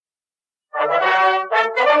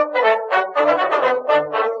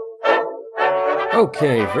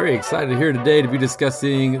Okay, very excited here today to be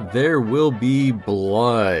discussing There Will Be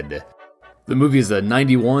Blood. The movie is a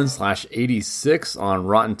 91/86 on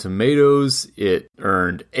Rotten Tomatoes. It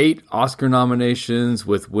earned 8 Oscar nominations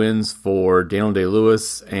with wins for Daniel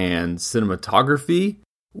Day-Lewis and cinematography,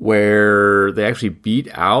 where they actually beat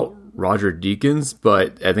out Roger Deakins,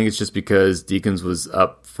 but I think it's just because Deakins was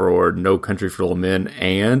up for No Country for Old Men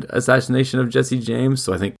and Assassination of Jesse James,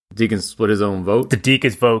 so I think Deakins split his own vote. The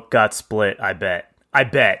Deakins vote got split, I bet.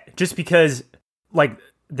 Just because, like,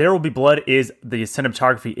 There Will Be Blood is, the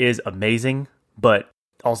cinematography is amazing, but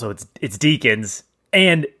also it's Deakins.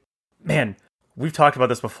 And, man, we've talked about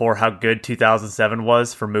this before, how good 2007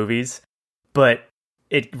 was for movies, but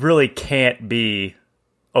it really can't be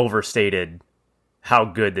overstated how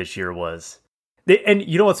good this year was. And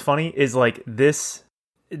you know what's funny is, like, this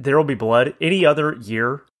There Will Be Blood, any other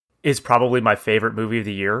year is probably my favorite movie of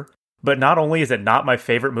the year. But not only is it not my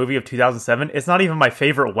favorite movie of 2007, it's not even my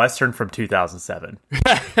favorite Western from 2007.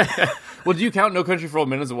 Well, do you count No Country for Old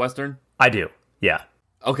Men as a Western? I do, yeah.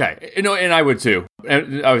 Okay, and I would too.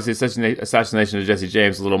 And obviously, Assassination of Jesse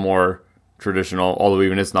James is a little more traditional, although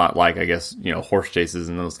even it's not like, I guess, horse chases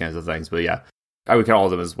and those kinds of things. But yeah, I would count all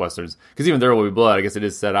of them as Westerns. Because even There Will Be Blood, I guess it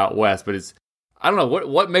is set out west, but it's, I don't know,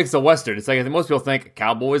 what makes a Western? It's like, I think most people think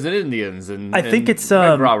cowboys and Indians and I think it's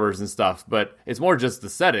bank robbers and stuff, but it's more just the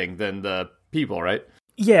setting than the people, right?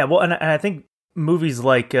 Yeah, well, and I think movies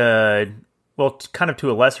like, kind of to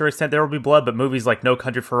a lesser extent, There Will Be Blood, but movies like No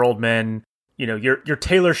Country for Old Men, your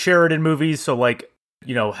Taylor Sheridan movies, so like,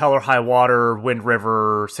 Hell or High Water, Wind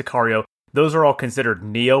River, Sicario, those are all considered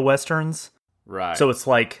neo-Westerns. Right. So it's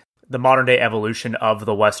like the modern day evolution of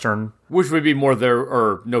the Western. Which would be more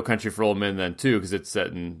or No Country for Old Men then too, because it's set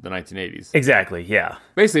in the 1980s. Exactly, yeah.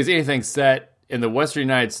 Basically, it's anything set in the Western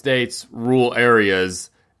United States, rural areas,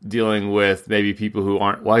 dealing with maybe people who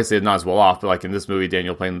aren't, well, I say not as well off, but like in this movie,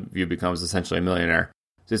 Daniel Plainview becomes essentially a millionaire.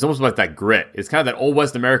 So it's almost like that grit. It's kind of that old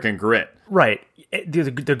West American grit. Right.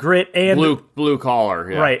 The grit and... Blue collar,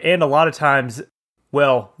 yeah. Right, and a lot of times,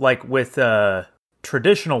 well, like with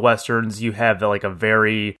traditional Westerns, you have like a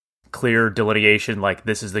very clear delineation, like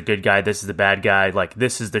this is the good guy, this is the bad guy, like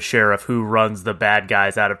this is the sheriff who runs the bad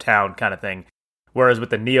guys out of town kind of thing. Whereas with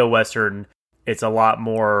the neo-Western, it's a lot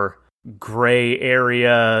more gray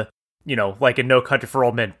area, like in No Country for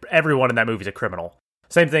Old Men, everyone in that movie is a criminal.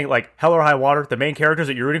 Same thing, like Hell or High Water, the main characters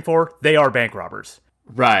that you're rooting for, they are bank robbers.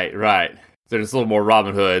 Right. They're just a little more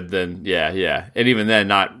Robin Hood than, yeah. And even then,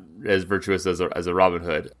 not as virtuous as a Robin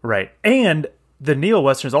Hood. Right. And the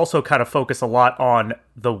neo-Westerns also kind of focus a lot on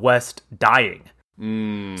the West dying.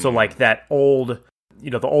 So like that old,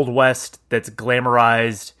 the old West that's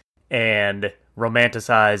glamorized and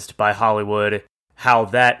romanticized by Hollywood, how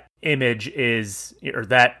that image is, or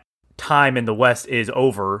that time in the West is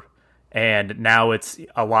over, and now it's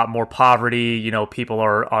a lot more poverty, people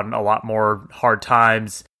are on a lot more hard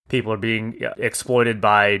times, people are being exploited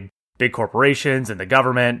by big corporations and the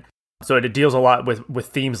government, so it deals a lot with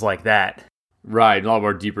themes like that. Right, a lot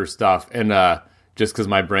more deeper stuff. And just because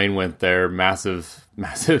my brain went there, massive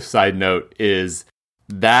side note is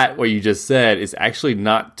that what you just said is actually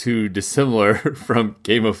not too dissimilar from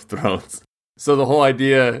Game of Thrones. So the whole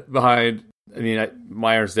idea behind,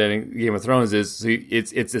 my understanding Game of Thrones is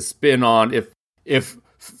it's a spin on if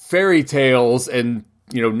fairy tales and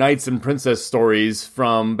knights and princess stories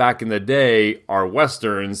from back in the day are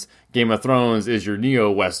Westerns, Game of Thrones is your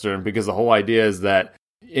neo-Western, because the whole idea is that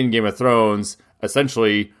in Game of Thrones,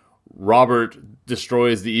 essentially, Robert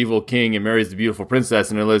destroys the evil king and marries the beautiful princess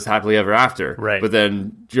and it lives happily ever after. Right. But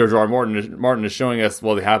then George R. Martin is showing us,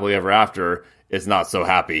 well, the happily ever after is not so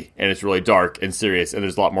happy, and it's really dark and serious, and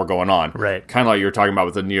there's a lot more going on. Right. Kind of like you were talking about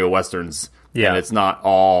with the neo-Westerns. Yeah. And it's not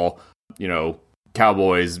all,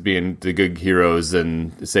 cowboys being the good heroes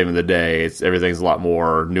and saving the day. Everything's a lot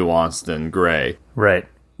more nuanced and gray. Right.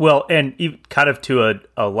 Well, and kind of to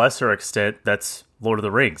a lesser extent, that's Lord of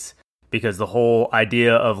the Rings, because the whole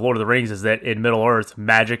idea of Lord of the Rings is that in Middle-earth,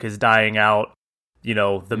 magic is dying out,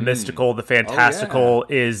 the mystical, the fantastical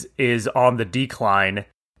is on the decline,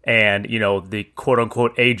 and, the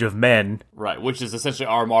quote-unquote age of men... Right, which is essentially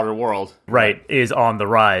our modern world. Right, is on the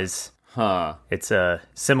rise. Huh. It's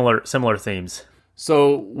similar themes.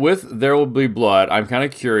 So with There Will Be Blood, I'm kind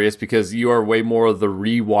of curious because you are way more of the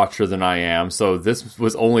rewatcher than I am. So this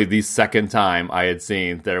was only the second time I had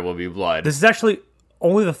seen There Will Be Blood. This is actually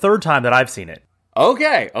only the third time that I've seen it.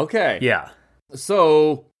 Okay. Yeah.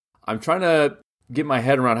 So I'm trying to get my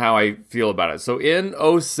head around how I feel about it. So in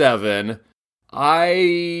 2007,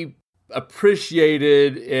 I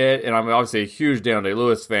appreciated it, and I'm obviously a huge Daniel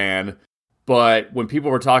Day-Lewis fan, but when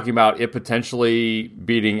people were talking about it potentially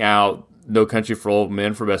beating out No Country for Old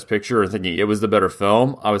Men for Best Picture and thinking it was the better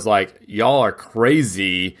film, I was like, y'all are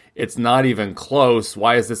crazy. It's not even close.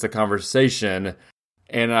 Why is this a conversation?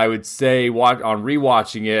 And I would say on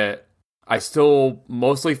rewatching it, I still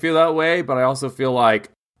mostly feel that way, but I also feel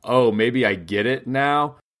like, oh, maybe I get it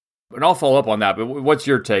now. And I'll follow up on that, but what's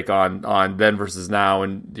your take on then versus now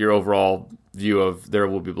and your overall view of There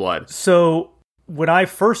Will Be Blood? So when I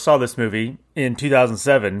first saw this movie in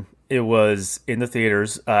 2007, it was in the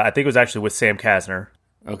theaters. I think it was actually with Sam Kasner.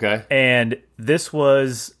 Okay. And this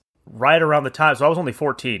was right around the time. So I was only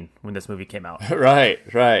 14 when this movie came out. Right.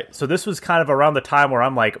 So this was kind of around the time where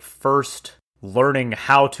I'm like first learning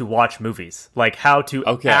how to watch movies, like how to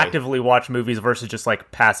actively watch movies versus just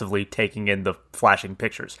like passively taking in the flashing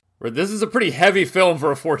pictures. This is a pretty heavy film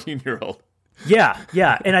for a 14-year-old.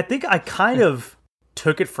 Yeah. And I think I kind of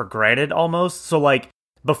took it for granted almost. So like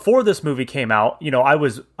before this movie came out, you know, I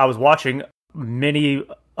was watching many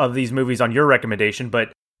of these movies on your recommendation,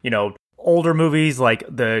 but you know, older movies like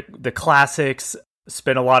the classics.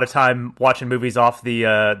 Spent a lot of time watching movies off the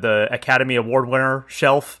Academy Award winner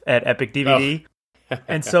shelf at Epic DVD. Oh.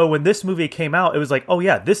 And so when this movie came out, it was like, oh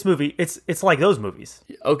yeah, this movie, it's like those movies.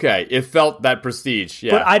 Okay, it felt that prestige,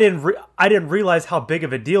 yeah. But I didn't realize how big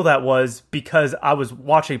of a deal that was because I was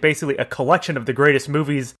watching basically a collection of the greatest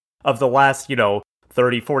movies of the last,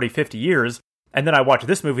 30, 40, 50 years. And then I watched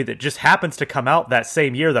this movie that just happens to come out that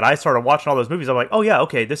same year that I started watching all those movies. I'm like, oh yeah,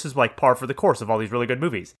 okay, this is like par for the course of all these really good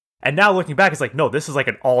movies. And now looking back, it's like, no, this is like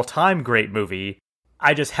an all-time great movie.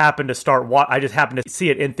 I just happened to see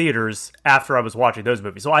it in theaters after I was watching those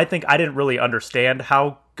movies. So I think I didn't really understand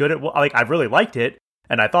how good it was. Like, I really liked it,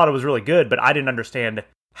 and I thought it was really good, but I didn't understand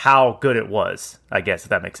how good it was, I guess, if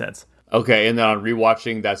that makes sense. Okay, and then on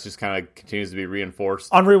rewatching, that's just kind of continues to be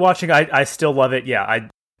reinforced? On rewatching, I still love it. Yeah,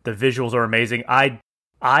 the visuals are amazing.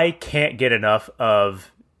 I can't get enough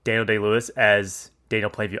of Daniel Day-Lewis as Daniel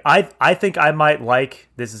Plainview. I think I might like,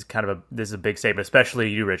 this is a big statement, especially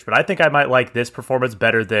you, Rich, but I think I might like this performance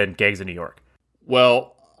better than Gangs of New York.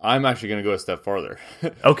 Well, I'm actually going to go a step farther.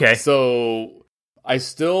 Okay. So,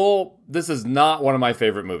 this is not one of my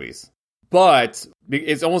favorite movies, but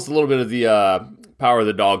it's almost a little bit of the Power of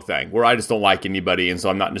the Dog thing, where I just don't like anybody, and so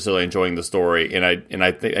I'm not necessarily enjoying the story, and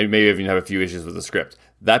I think I maybe even have a few issues with the script.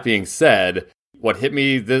 That being said, what hit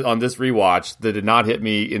me on this rewatch that did not hit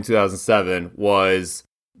me in 2007 was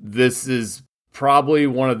this is probably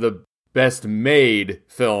one of the best made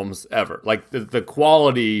films ever. Like the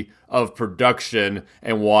quality of production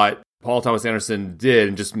and what Paul Thomas Anderson did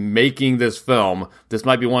in just making this film, this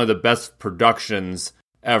might be one of the best productions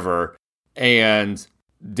ever. And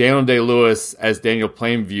Daniel Day-Lewis as Daniel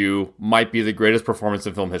Plainview might be the greatest performance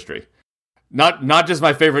in film history. Not just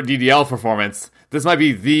my favorite DDL performance. This might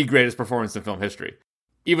be the greatest performance in film history,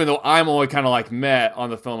 even though I'm only kind of like meh on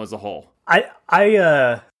the film as a whole. I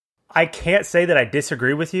can't say that I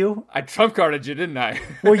disagree with you. I trump carded you, didn't I?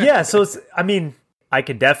 Well, yeah. So I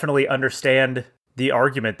can definitely understand the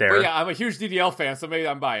argument there. Well, yeah, I'm a huge DDL fan, so maybe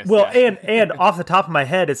I'm biased. Well, yeah. and off the top of my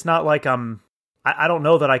head, it's not like I don't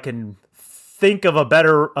know that I can think of a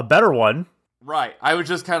better one. Right. I was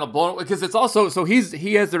just kind of blown because it's also so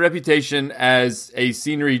he has the reputation as a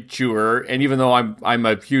scenery chewer, and even though I'm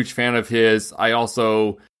a huge fan of his, I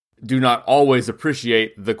also do not always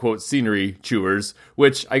appreciate the quote scenery chewers,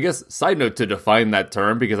 which I guess side note to define that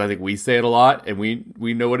term, because I think we say it a lot and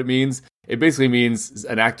we know what it means. It basically means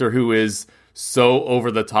an actor who is so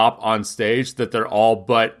over the top on stage that they're all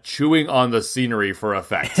but chewing on the scenery for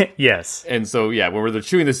effect. Yes. And so yeah, when they're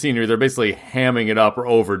chewing the scenery, they're basically hamming it up or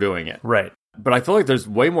overdoing it. Right. But I feel like there's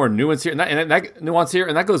way more nuance here, and that nuance here,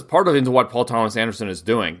 and that goes part of into what Paul Thomas Anderson is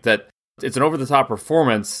doing. That it's an over-the-top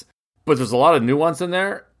performance, but there's a lot of nuance in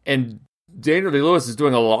there, and Daniel Day-Lewis is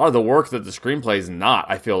doing a lot of the work that the screenplay is not,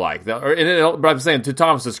 I feel like. But I'm saying, to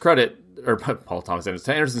Thomas's credit, or Paul Thomas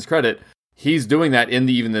Anderson's credit, he's doing that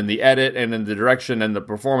even in the edit, and in the direction, and the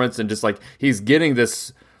performance, and just like, he's getting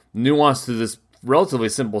this nuance to this relatively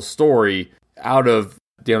simple story out of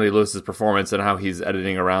Daniel Day-Lewis's performance and how he's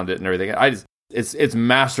editing around it and everything. It's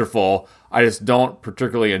masterful. I just don't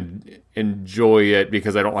particularly enjoy it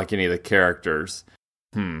because I don't like any of the characters.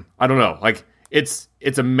 I don't know. Like it's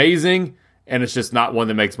amazing, and it's just not one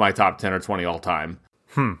that makes my top 10 or 20 all time.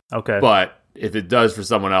 Okay. But if it does for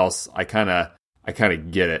someone else, I kind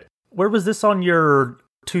of get it. Where was this on your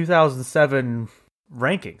 2007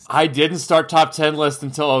 rankings? I didn't start top 10 list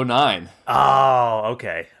until 09. Oh,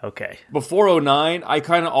 okay. Before 09, I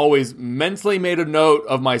kind of always mentally made a note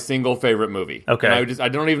of my single favorite movie. Okay. And I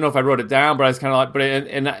don't even know if I wrote it down, but I was kind of like,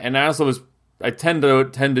 I also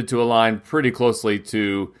tended to align pretty closely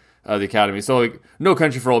to the Academy. So like, No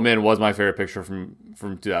Country for Old Men was my favorite picture from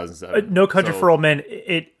 2007. No Country for Old Men.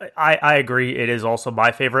 I agree. It is also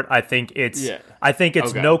my favorite. I think it's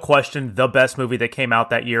Okay. no question the best movie that came out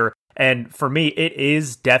that year. And for me, it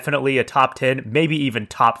is definitely a top 10, maybe even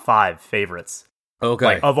top 5 favorites. Okay.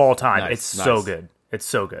 Like, of all time. Nice, It's so good. It's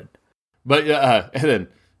so good. But and then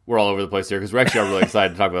we're all over the place here because we're actually really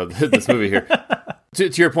excited to talk about this movie here. To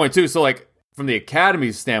your point too, so like from the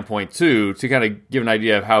Academy's standpoint too, to kind of give an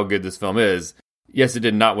idea of how good this film is. Yes, it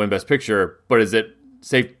did not win Best Picture, but is it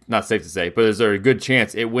not safe to say, but is there a good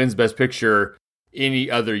chance it wins Best Picture any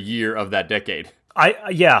other year of that decade?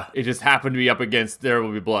 It just happened to be up against There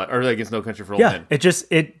Will Be Blood, or against No Country for Old Men. It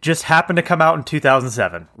just happened to come out in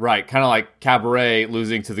 2007. Right, kind of like Cabaret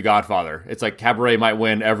losing to The Godfather. It's like Cabaret might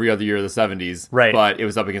win every other year of the 70s, right? But it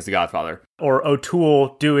was up against The Godfather. Or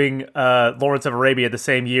O'Toole doing Lawrence of Arabia the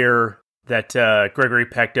same year that Gregory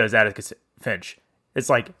Peck does Atticus Finch. It's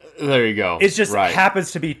like, there you go. It just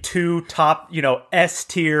happens to be two top, S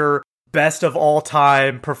tier, best of all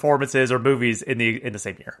time performances or movies in the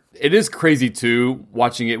same year. It is crazy too,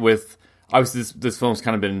 watching it with, obviously this film's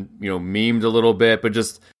kind of been, memed a little bit, but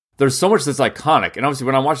just there's so much that's iconic. And obviously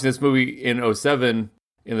when I'm watching this movie in 2007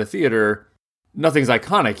 in the theater, nothing's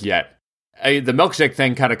iconic yet. The milkshake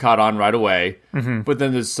thing kind of caught on right away, but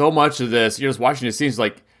then there's so much of this, you're just watching the scenes,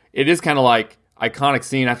 like, it is kind of like iconic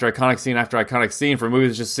scene after iconic scene after iconic scene for a movie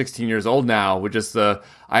that's just 16 years old now, with just the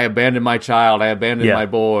I abandoned my child, I abandoned my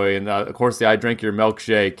boy, and of course the I drank your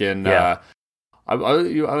milkshake, and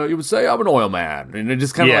you would say I'm an oil man, and it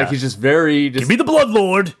just kind of like he's just very give me the blood,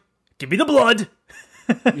 Lord, give me the blood.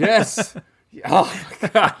 Yes. Oh my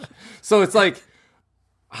god. So it's like,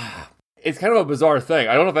 it's kind of a bizarre thing.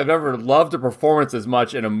 I don't know if I've ever loved a performance as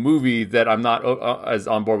much in a movie that I'm not as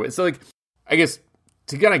on board with. So like, I guess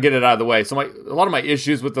to kind of get it out of the way, so a lot of my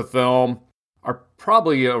issues with the film are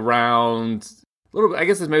probably around a little bit, I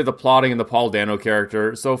guess it's maybe the plotting and the Paul Dano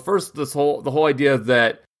character. So first, the whole idea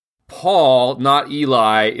that Paul, not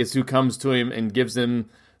Eli, is who comes to him and gives him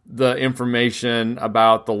the information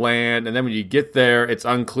about the land, and then when you get there, it's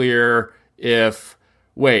unclear if,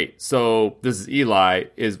 wait, so this is Eli,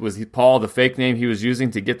 was he Paul the fake name he was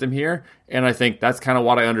using to get them here? And I think that's kind of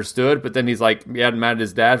what I understood, but then he's like, he had mad at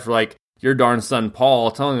his dad for like, your darn son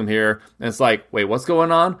Paul telling him here, and it's like, wait, what's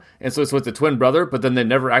going on? And so it's with the twin brother, but then they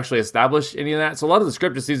never actually established any of that. So a lot of the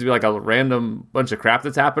script just seems to be like a random bunch of crap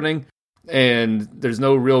that's happening, and there's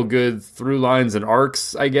no real good through lines and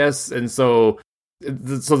arcs, I guess. And so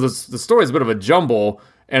the story is a bit of a jumble,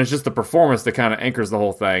 and it's just the performance that kind of anchors the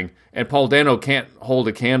whole thing. And Paul Dano can't hold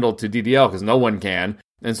a candle to DDL because no one can.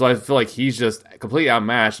 And so I feel like he's just completely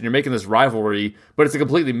outmatched, and you're making this rivalry, but it's a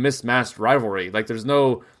completely mismatched rivalry. Like there's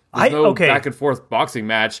no back and forth boxing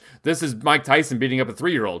match. This is Mike Tyson beating up a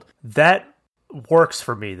 3-year-old. That works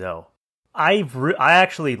for me though. I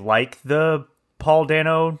actually like the Paul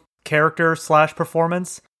Dano character /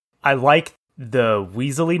 performance. I like the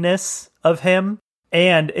weaseliness of him,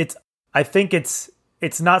 and I think it's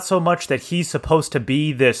not so much that he's supposed to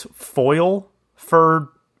be this foil for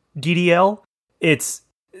DDL. It's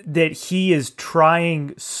that he is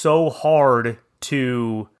trying so hard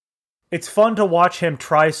to. It's fun to watch him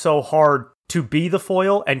try so hard to be the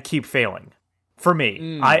foil and keep failing. For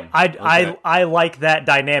me, I like that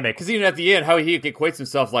dynamic. Because even at the end, how he equates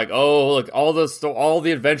himself like, oh, look, all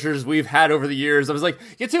the adventures we've had over the years. I was like,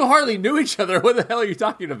 you two hardly knew each other. What the hell are you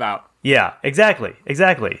talking about? Yeah, exactly.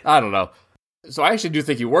 I don't know. So I actually do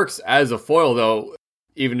think he works as a foil, though,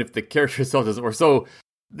 even if the character itself doesn't work. So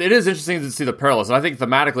it is interesting to see the parallels. And I think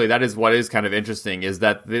thematically, that is what is kind of interesting, is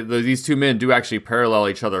that these two men do actually parallel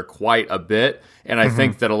each other quite a bit. And I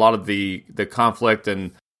think that a lot of the conflict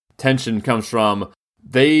and tension comes from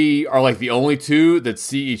they are like the only two that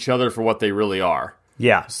see each other for what they really are.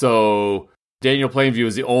 Yeah. So Daniel Plainview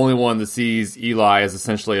is the only one that sees Eli as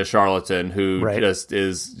essentially a charlatan who just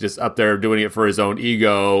is up there doing it for his own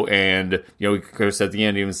ego. And, of course, at the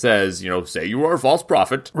end even says, say you are a false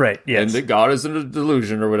prophet. Right, yes. And that God is in a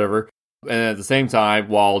delusion or whatever. And at the same time,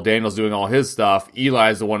 while Daniel's doing all his stuff,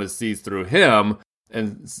 Eli is the one that sees through him.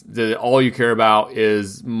 And all you care about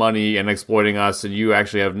is money and exploiting us. And you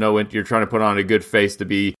actually have you're trying to put on a good face to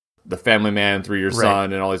be the family man through your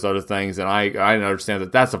son and all these other things, and I understand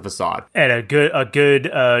that that's a facade and a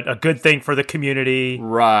good thing for the community.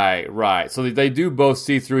 Right. So they do both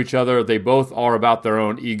see through each other. They both are about their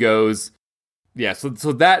own egos. Yeah. So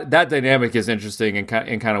that dynamic is interesting and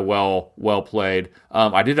kind of well played.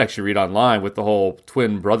 I did actually read online with the whole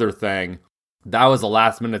twin brother thing. That was a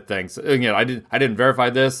last minute thing. So again, I didn't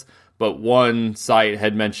verify this, but one site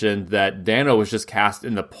had mentioned that Dano was just cast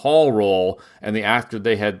in the Paul role, and the actor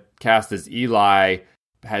they had cast as Eli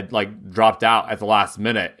had like dropped out at the last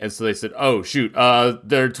minute, and so they said, "Oh shoot,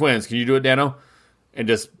 they're twins. Can you do it, Dano?" And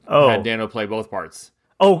just had Dano play both parts.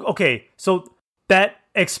 Oh, okay. So that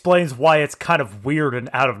explains why it's kind of weird and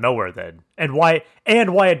out of nowhere then, and why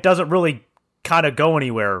it doesn't really kind of go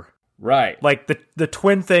anywhere. Right. Like the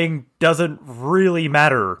twin thing doesn't really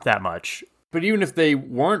matter that much. But even if they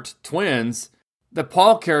weren't twins, the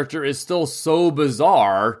Paul character is still so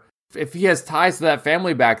bizarre. If he has ties to that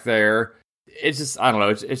family back there, it's just, I don't know,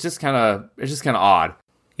 it's just kind of odd.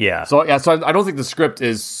 Yeah. So I don't think the script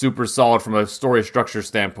is super solid from a story structure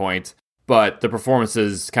standpoint, but the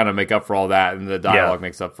performances kind of make up for all that, and the dialogue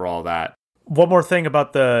makes up for all that. One more thing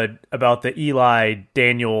about the Eli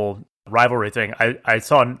Daniel rivalry thing. I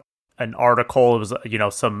saw an article. It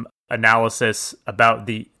was some analysis about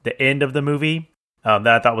the end of the movie that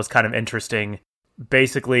I thought was kind of interesting.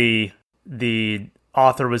 Basically, the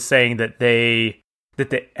author was saying that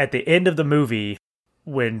at the end of the movie,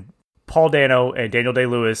 when Paul Dano and Daniel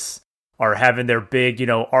Day-Lewis are having their big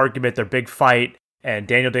argument, their big fight, and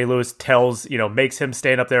Daniel Day-Lewis makes him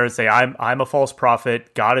stand up there and say, I'm a false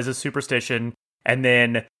prophet, God is a superstition, and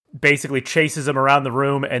then basically chases him around the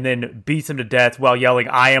room and then beats him to death while yelling,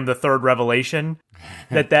 I am the third revelation.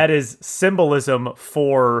 that is symbolism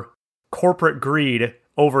for corporate greed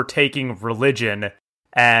overtaking religion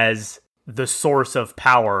as the source of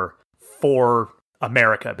power for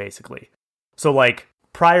America, basically. So like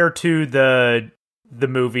prior to the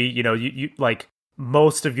movie, you like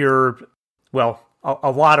most of your, well,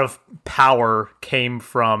 a lot of power came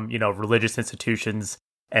from, religious institutions.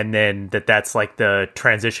 And then that's like the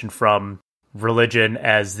transition from religion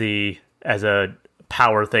as a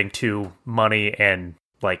power thing to money and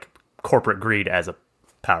like corporate greed as a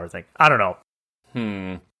power thing. I don't know.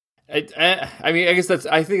 I mean,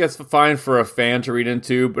 I think that's fine for a fan to read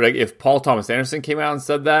into, but if Paul Thomas Anderson came out and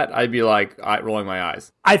said that, I'd be like rolling my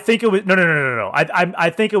eyes. I think it was no. I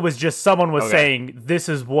think it was just someone was saying this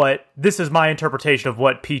is my interpretation of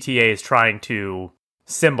what PTA is trying to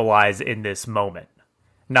symbolize in this moment.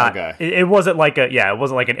 Not it wasn't like it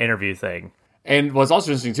wasn't like an interview thing. And what's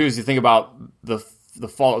also interesting too is you think about the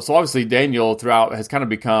fall. So obviously Daniel throughout has kind of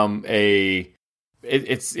become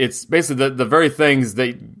it's basically the very things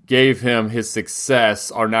that gave him his success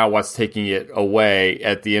are now what's taking it away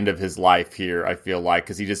at the end of his life here, I feel like,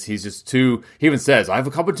 because he's just too, he even says, I have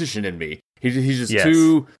a competition in me. He's just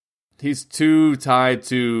he's too tied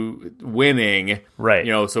to winning. Right.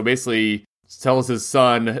 So basically tells his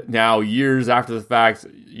son now years after the fact,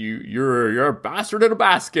 you're a bastard in a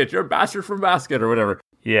basket. You're a bastard from a basket or whatever.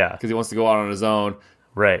 Yeah. Because he wants to go out on his own.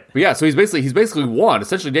 Right. But yeah, so he's basically won.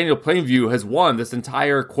 Essentially, Daniel Plainview has won this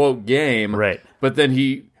entire, quote, game. Right. But then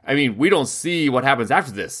we don't see what happens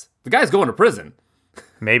after this. The guy's going to prison.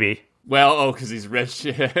 Maybe. Well, because he's rich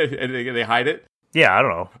and they hide it? Yeah, I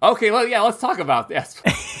don't know. Okay, let's talk about this.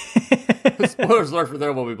 Spoilers alert for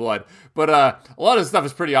There Will Be Blood. But a lot of this stuff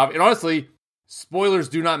is pretty obvious. And honestly, spoilers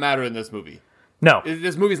do not matter in this movie. No.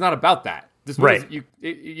 This movie's not about that. This movie,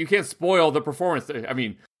 you can't spoil the performance. I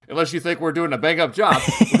mean, unless you think we're doing a bang-up job,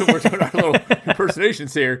 we're doing our little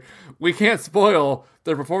impersonations here. We can't spoil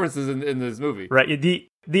the performances in this movie. Right.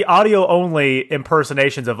 The audio-only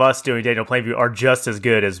impersonations of us doing Daniel Plainview are just as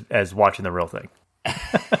good as watching the real thing.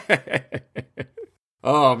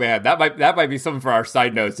 Oh, man. That might be something for our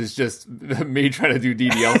side notes. It's just me trying to do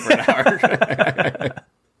DDL for an hour.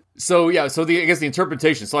 So, yeah. So, I guess the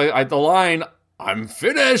interpretation. So, the line, I'm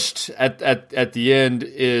finished, at the end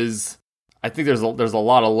is... I think there's a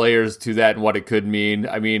lot of layers to that and what it could mean.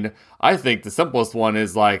 I mean, I think the simplest one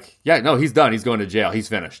is like, yeah, no, he's done. He's going to jail. He's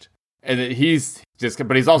finished. And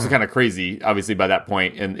but he's also kind of crazy, obviously, by that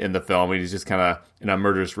point in the film. He's just kind of in a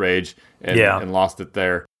murderous rage and lost it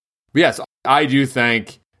there. But yes, I do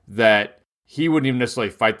think that he wouldn't even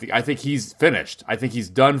necessarily fight. I think he's finished. I think he's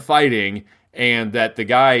done fighting, and that the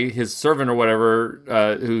guy, his servant or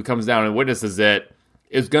whatever, who comes down and witnesses it,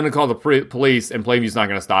 is going to call the police, and Plainview's not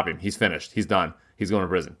going to stop him. He's finished. He's done. He's going to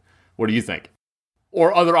prison. What do you think?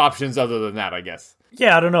 Or other options other than that, I guess.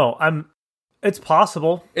 Yeah, I don't know. It's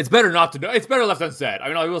possible. It's better not to know. It's better left unsaid. I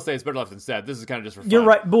mean, I will say it's better left unsaid. This is kind of just for fun. You're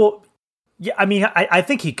right. Well, yeah, I mean, I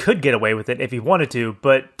think he could get away with it if he wanted to,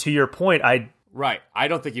 but to your point, Right. I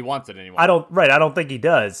don't think he wants it anymore. I don't think he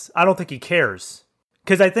does. I don't think he cares.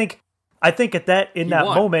 Because I think at that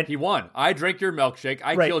moment he won. I drank your milkshake.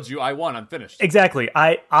 I killed you. I won. I'm finished. Exactly.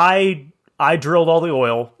 I drilled all the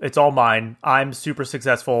oil. It's all mine. I'm super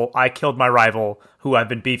successful. I killed my rival who I've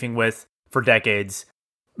been beefing with for decades.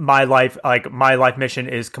 My life mission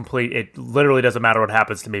is complete. It literally doesn't matter what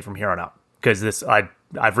happens to me from here on out because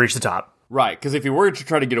I've reached the top. Right. Because if he were to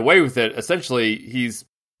try to get away with it, essentially he's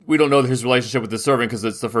we don't know his relationship with the servant because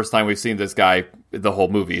it's the first time we've seen this guy. The whole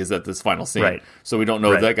movie is at this final scene. Right. So we don't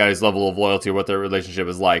know that guy's level of loyalty or what their relationship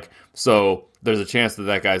is like. So there's a chance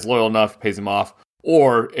that guy's loyal enough, pays him off,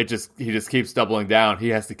 or he just keeps doubling down. He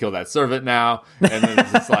has to kill that servant now. And then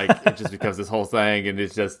it's just like, it just becomes this whole thing. And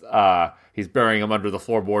it's just, he's burying him under the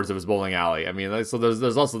floorboards of his bowling alley. I mean, so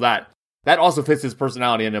there's also that. That also fits his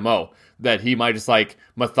personality and MO, that he might just like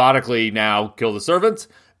methodically now kill the servant,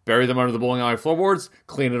 bury them under the bowling alley floorboards,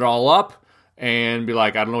 clean it all up, and be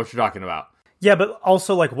like, I don't know what you're talking about. Yeah, but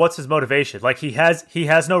also, like, what's his motivation? Like, he has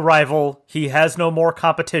no rival, he has no more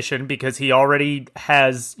competition because he already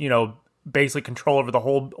has, basically control over the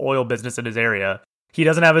whole oil business in his area. He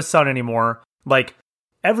doesn't have his son anymore. Like,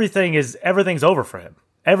 everything's over for him.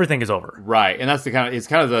 Everything is over. Right, and that's it's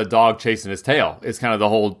kind of the dog chasing his tail. It's kind of the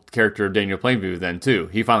whole character of Daniel Plainview then, too.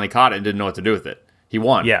 He finally caught it and didn't know what to do with it. He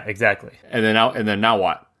won. Yeah, exactly. And then now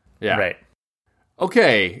what? Yeah. Right.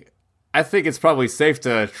 Okay, I think it's probably safe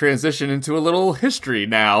to transition into a little history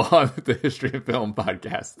now on the History of Film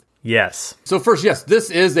podcast. Yes. So first, yes,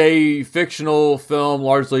 this is a fictional film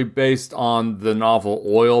largely based on the novel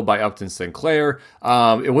Oil by Upton Sinclair.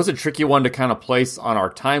 It was a tricky one to kind of place on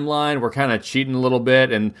our timeline. We're kind of cheating a little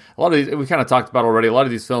bit, and a lot of these, we kind of talked about already, a lot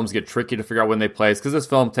of these films get tricky to figure out when they place, because this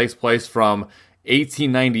film takes place from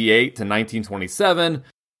 1898 to 1927.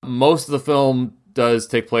 Most of the film does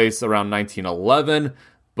take place around 1911,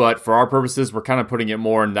 but for our purposes, we're kind of putting it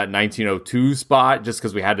more in that 1902 spot, just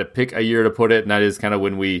because we had to pick a year to put it, and that is kind of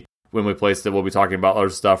when we placed it. We'll be talking about other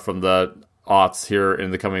stuff from the aughts here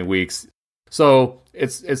in the coming weeks. So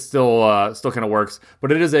it's still kind of works,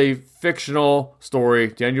 but it is a fictional story.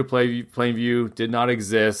 Daniel Plainview did not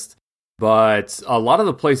exist, but a lot of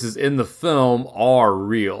the places in the film are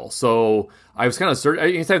real. So I was kind of searching.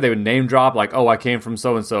 Anytime they would name drop, like, oh, I came from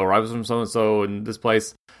so-and-so, or I was from so-and-so in this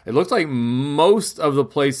place, it looked like most of the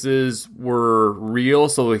places were real.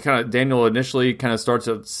 So Daniel initially kind of starts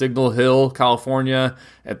at Signal Hill, California,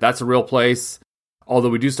 and that's a real place. Although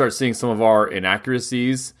we do start seeing some of our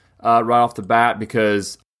inaccuracies right off the bat,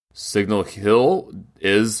 because Signal Hill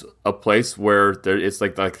is a place where it's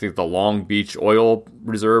like, I think, the Long Beach Oil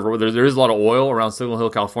Reserve, or there is a lot of oil around Signal Hill,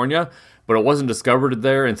 California, but it wasn't discovered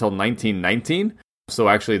there until 1919. So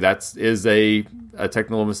actually that is a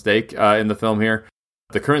technical mistake in the film here.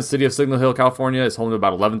 The current city of Signal Hill, California is home to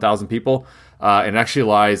about 11,000 people, and actually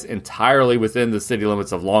lies entirely within the city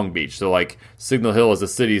limits of Long Beach. So like Signal Hill is a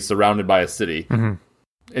city surrounded by a city. Mm-hmm.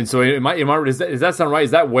 And so does that sound right?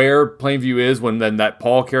 Is that where Plainview is when then that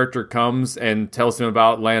Paul character comes and tells him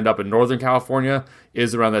about land up in Northern California,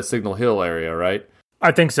 is around that Signal Hill area, right?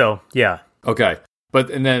 I think so, yeah. Okay.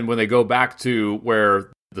 And then when they go back to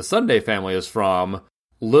where the Sunday family is from,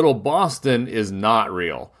 Little Boston is not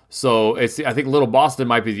real. So I think Little Boston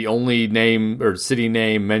might be the only name or city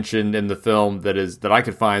name mentioned in the film that I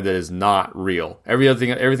could find that is not real.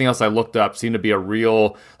 Everything else I looked up seemed to be a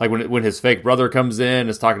real, like when his fake brother comes in and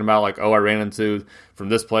is talking about like, oh, I ran into from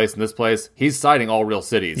this place and this place. He's citing all real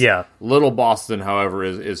cities. Yeah. Little Boston, however,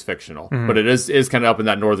 is fictional, but it is kind of up in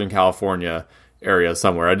that Northern California area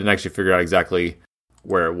somewhere. I didn't actually figure out exactly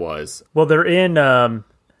where it was. Well, they're in.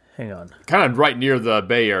 Hang on. Kind of right near the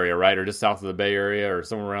Bay Area, right? Or just south of the Bay Area or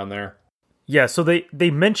somewhere around there. Yeah, so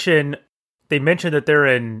they mention that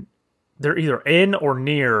they're either in or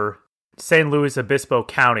near San Luis Obispo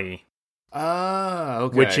County.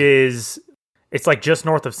 Okay. Which it's like just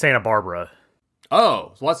north of Santa Barbara.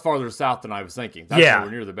 Oh, so that's farther south than I was thinking. That's where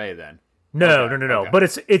we're near the bay then. No. Okay.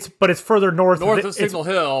 But it's further north. North of Signal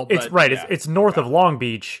Hill. It's right. Yeah. It's north of Long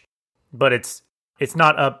Beach, but it's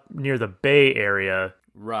not up near the Bay Area.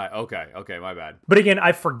 Right. Okay, my bad. But again,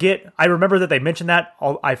 I forget. I remember that they mentioned that.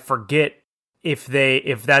 I forget if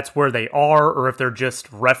that's where they are or if they're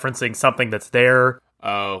just referencing something that's there.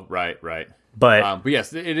 Oh, right. But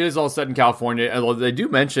yes, it is all set in California. Although they do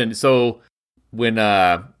mention, so when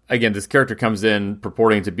again this character comes in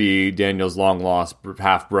purporting to be Daniel's long lost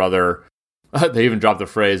half brother, they even drop the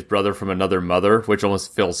phrase "brother from another mother," which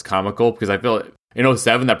almost feels comical because I feel. In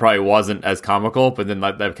 '07, that probably wasn't as comical, but then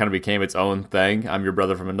that kind of became its own thing. I'm your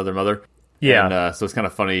brother from another mother. Yeah. And so it's kind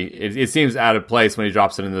of funny. It seems out of place when he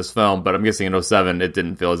drops it in this film, but I'm guessing in '07, it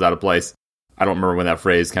didn't feel as out of place. I don't remember when that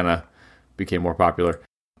phrase kind of became more popular.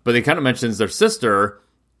 But they kind of mentions their sister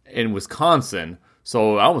in Wisconsin.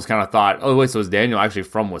 So I almost kind of thought, oh, wait, so is Daniel actually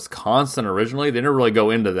from Wisconsin originally? They didn't really go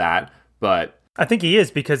into that, but... I think he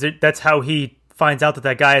is, because that's how he finds out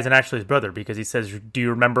that guy isn't actually his brother, because he says, do you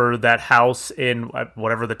remember that house in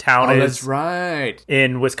whatever the town is? That's right.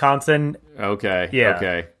 In Wisconsin. Okay. Yeah.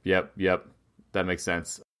 Okay. Yep. That makes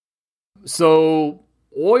sense. So,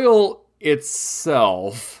 Oil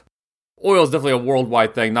itself, oil is definitely a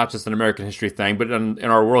worldwide thing, not just an American history thing, but in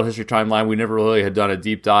our world history timeline, we never really had done a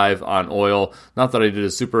deep dive on oil. Not that I did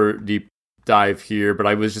a super deep dive here, but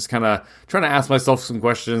I was just kind of trying to ask myself some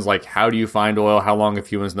questions like, how do you find oil? How long have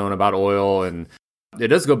humans known about oil? And it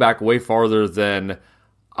does go back way farther than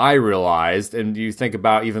I realized. And you think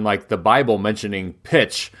about even like the Bible mentioning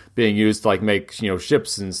pitch being used to like make,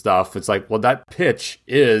 ships and stuff. It's like, well, that pitch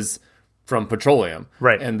is from petroleum.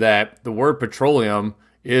 Right. And that the word petroleum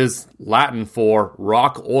is Latin for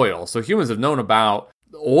rock oil. So humans have known about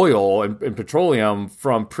oil and petroleum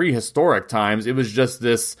from prehistoric times. It was just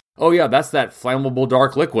this, oh yeah, that's that flammable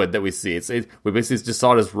dark liquid that we see. We basically just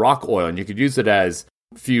saw it as rock oil, and you could use it as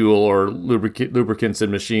fuel or lubricants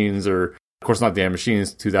in machines, or of course not the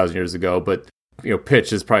machines 2,000 years ago, but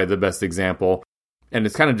pitch is probably the best example. And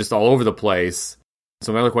it's kind of just all over the place.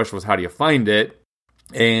 So my other question was, how do you find it?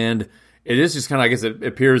 And it is just kind of, I guess it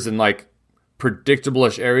appears in like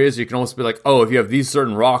predictable-ish areas. You can almost be like, oh, if you have these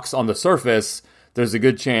certain rocks on the surface, there's a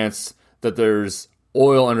good chance that there's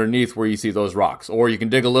oil underneath where you see those rocks. Or you can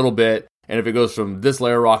dig a little bit, and if it goes from this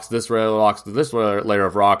layer of rocks to this layer of rocks to this layer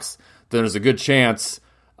of rocks, then there's a good chance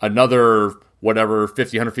another, whatever,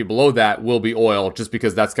 50, 100 feet below that will be oil, just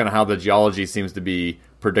because that's kind of how the geology seems to be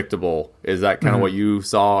predictable. Is that kind of what you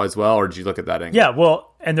saw as well, or did you look at that angle? Yeah,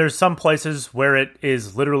 well, and there's some places where it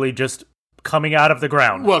is literally just coming out of the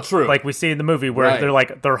ground. Well, true. Like we see in the movie where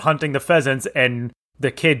they're hunting the pheasants, and the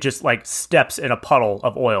kid just like steps in a puddle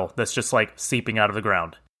of oil that's just like seeping out of the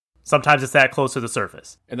ground. Sometimes it's that close to the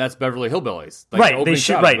surface. And that's Beverly Hillbillies. Like right. The opening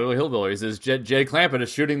shot of Beverly Hillbillies is Jay Clampett is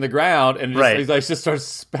shooting the ground, and he just starts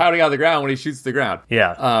spouting out of the ground when he shoots the ground.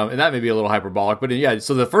 Yeah. And that may be a little hyperbolic, but yeah,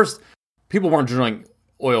 so the first people weren't drilling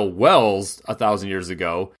oil wells 1,000 years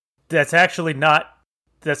ago. That's not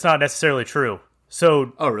necessarily true.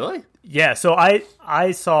 So oh, really? Yeah, so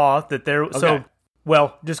I saw that there so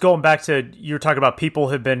well, just going back to, you're talking about people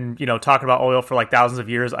have been, talking about oil for like thousands of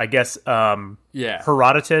years. I guess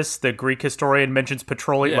Herodotus, the Greek historian, mentions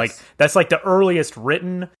petroleum. Yes. Like that's like the earliest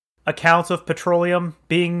written accounts of petroleum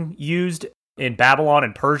being used in Babylon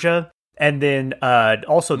and Persia. And then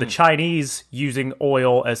also the Chinese using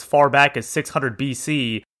oil as far back as 600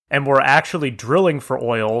 BC, and were actually drilling for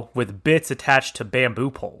oil with bits attached to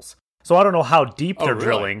bamboo poles. So I don't know how deep they're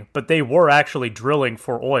drilling, but they were actually drilling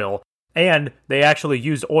for oil. And they actually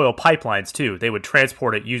used oil pipelines, too. They would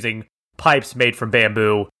transport it using pipes made from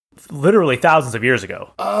bamboo literally thousands of years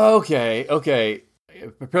ago. Okay.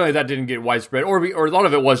 Apparently that didn't get widespread. Or a lot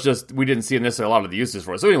of it was just we didn't see necessarily a lot of the uses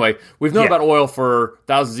for it. So anyway, we've known about oil for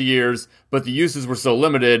thousands of years, but the uses were so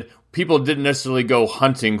limited, people didn't necessarily go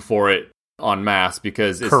hunting for it en masse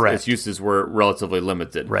because its uses were relatively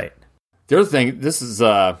limited. Right. The other thing, this is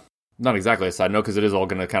not exactly a side note because it is all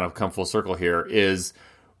going to kind of come full circle here, is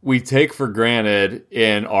we take for granted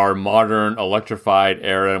in our modern electrified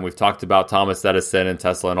era, and we've talked about Thomas Edison and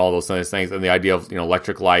Tesla and all those things, and the idea of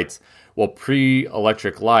electric lights. Well,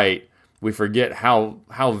 pre-electric light, we forget how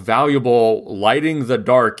valuable lighting the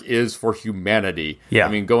dark is for humanity. Yeah. I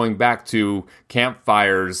mean, going back to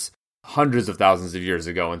campfires hundreds of thousands of years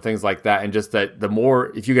ago and things like that, and just that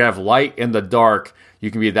if you can have light in the dark, you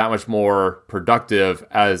can be that much more productive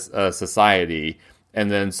as a society. And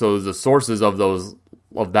then so the sources of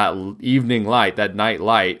that evening light, that night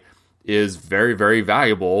light, is very, very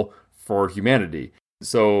valuable for humanity.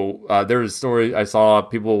 So there's a story I saw,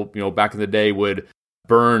 people, back in the day would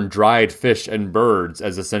burn dried fish and birds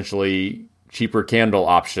as essentially cheaper candle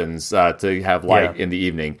options to have light in the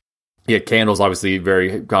evening. Yeah, candles obviously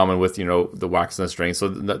very common with, the wax and the string. So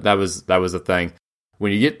that was a thing.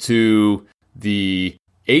 When you get to the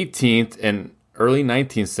 18th and early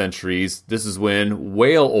 19th centuries, this is when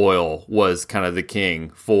whale oil was kind of the king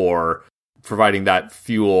for providing that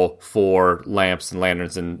fuel for lamps and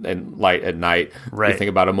lanterns and light at night. Right. You think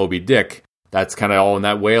about a Moby Dick, that's kind of all in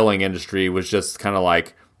that whaling industry was just kind of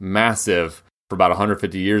like massive for about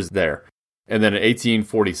 150 years there. And then in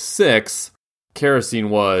 1846, kerosene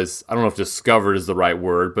was, I don't know if discovered is the right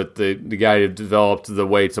word, but the guy who developed the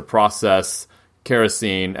way to process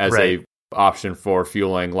kerosene as a option for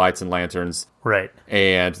fueling lights and lanterns. Right.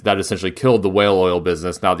 And that essentially killed the whale oil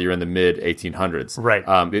business now that you're in the mid-1800s.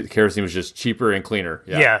 Right. Kerosene was just cheaper and cleaner.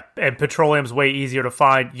 Yeah, and petroleum's way easier to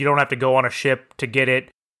find. You don't have to go on a ship to get it.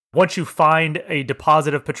 Once you find a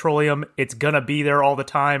deposit of petroleum, it's going to be there all the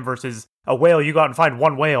time, versus a whale, you go out and find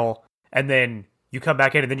one whale, and then you come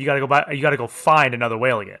back in, and then you got to go find another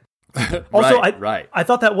whale again. Also, I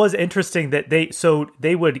thought that was interesting that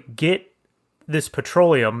they would get this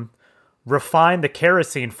petroleum, refine the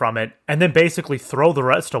kerosene from it, and then basically throw the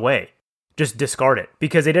rest away. Just discard it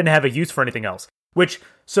because they didn't have a use for anything else. Just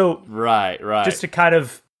to kind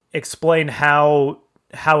of explain how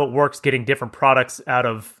it works getting different products out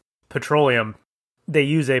of petroleum, they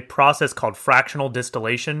use a process called fractional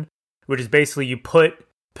distillation, which is basically you put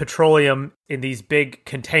petroleum in these big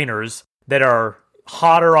containers that are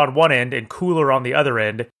hotter on one end and cooler on the other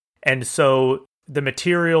end. And so the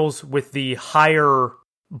materials with the higher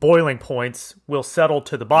boiling points will settle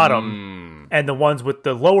to the bottom, and the ones with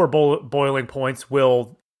the lower boiling points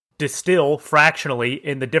will distill fractionally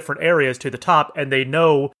in the different areas to the top, and they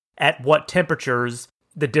know at what temperatures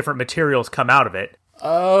the different materials come out of it.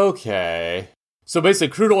 Okay. So basically,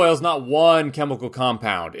 crude oil is not one chemical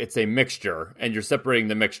compound. It's a mixture, and you're separating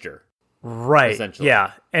the mixture. Right. Essentially.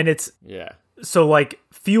 Yeah. And it's... Yeah. So, like,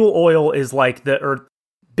 fuel oil is like or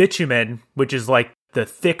bitumen, which is like the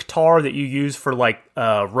thick tar that you use for, like,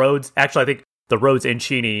 roads. Actually, I think the roads in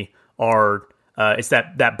Cheney are... it's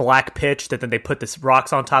that black pitch that then they put the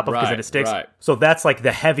rocks on top of because then it sticks. Right. So that's, like,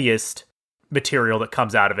 the heaviest material that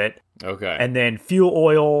comes out of it. Okay. And then fuel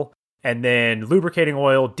oil... and then lubricating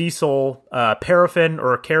oil, diesel, paraffin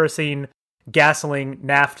or kerosene, gasoline,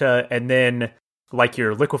 naphtha, and then like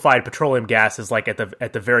your liquefied petroleum gas is like at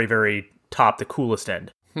the very, very top, the coolest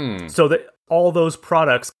end. So that all those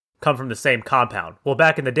products come from the same compound. Well,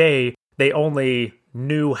 back in the day, they only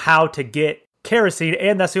knew how to get kerosene,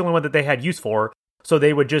 and that's the only one that they had use for. So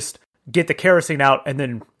they would just get the kerosene out and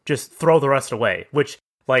then just throw the rest away, which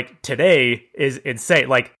like today is insane.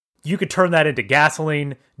 Like, you could turn that into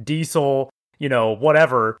gasoline, diesel,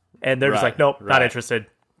 whatever. And they're just like, nope, not interested.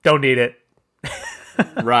 Don't need it.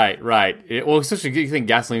 Right. Well, especially you think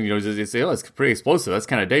gasoline, it's pretty explosive. That's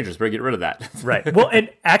kind of dangerous. Better get rid of that. Right. Well,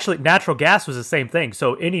 and actually, natural gas was the same thing.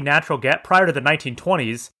 So any natural gas, prior to the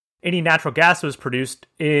 1920s, any natural gas was produced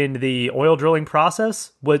in the oil drilling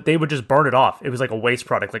process, they would just burn it off. It was like a waste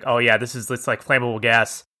product. Like, oh yeah, it's like flammable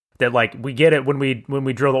gas that like we get it when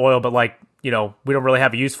we drill the oil, but like, we don't really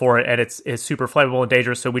have a use for it, and it's super flammable and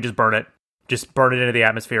dangerous, so we just burn it into the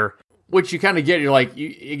atmosphere. Which you kind of get. You're like,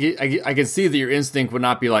 I can see that your instinct would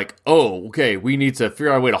not be like, oh, okay, we need to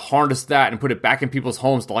figure out a way to harness that and put it back in people's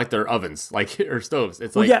homes to light their ovens, like or stoves.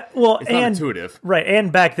 It's like, it's not intuitive, right?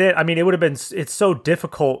 And back then, I mean, it would have been. It's so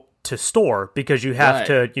difficult to store because you have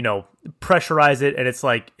to, pressurize it, and it's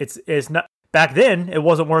like it's not. Back then, it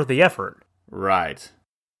wasn't worth the effort, right?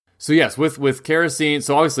 So yes, with kerosene,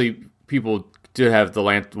 so obviously people did have the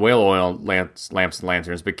whale oil lamps and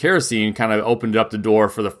lanterns, but kerosene kind of opened up the door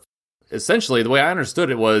for essentially, the way I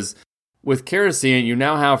understood it was, with kerosene, you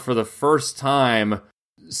now have for the first time,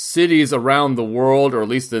 cities around the world, or at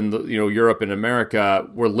least in Europe and America,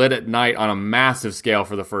 were lit at night on a massive scale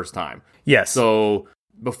for the first time. Yes. So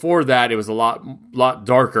before that, it was a lot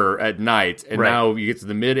darker at night, and now you get to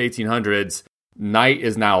the mid 1800s. Night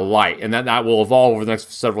is now light, and that will evolve over the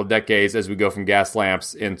next several decades as we go from gas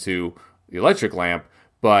lamps into the electric lamp.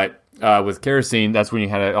 But with kerosene, that's when you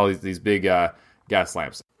had all these big gas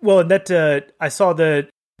lamps. Well, and that I saw that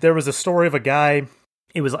there was a story of a guy.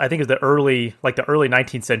 I think it was the early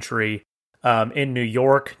 19th century, in New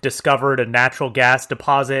York, discovered a natural gas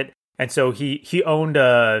deposit, and so he owned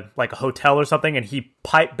a hotel or something, and he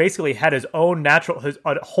basically had his own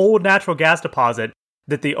a whole natural gas deposit.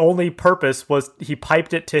 That the only purpose was he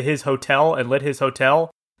piped it to his hotel and lit his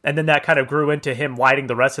hotel. And then that kind of grew into him lighting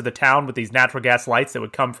the rest of the town with these natural gas lights that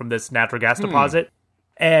would come from this natural gas deposit.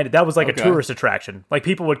 And that was like a tourist attraction. Like,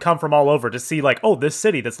 people would come from all over to see, like, oh, this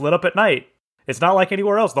city that's lit up at night. It's not like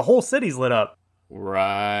anywhere else. The whole city's lit up.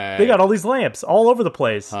 Right. They got all these lamps all over the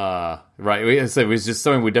place. Right. It was just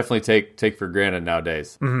something we definitely take for granted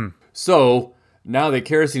nowadays. Mm-hmm. So now that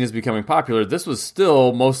kerosene is becoming popular, this was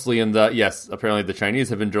still mostly apparently the Chinese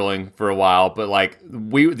have been drilling for a while, but like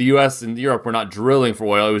the US and Europe were not drilling for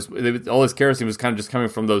oil. All this kerosene was kind of just coming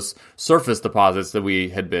from those surface deposits that we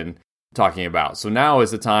had been talking about. So now is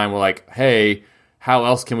the time we're like, hey, how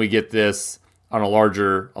else can we get this on a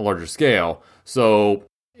larger scale? So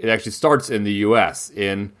it actually starts in the US,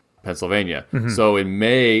 in Pennsylvania. Mm-hmm. So in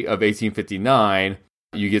May of 1859,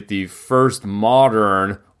 you get the first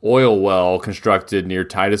modern oil well constructed near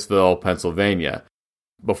Titusville, Pennsylvania.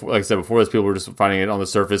 Before this, people were just finding it on the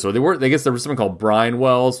surface, or I guess there was something called brine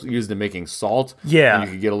wells used in making salt. Yeah. And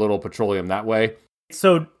you could get a little petroleum that way.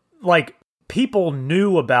 So, like, people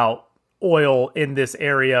knew about oil in this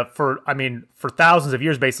area for thousands of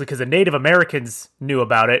years, basically, because the Native Americans knew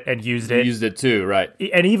about it and used it. Used it too, right.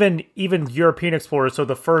 And even European explorers, so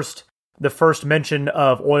the first mention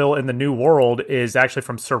of oil in the New World is actually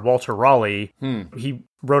from Sir Walter Raleigh. He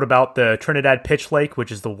wrote about the Trinidad Pitch Lake,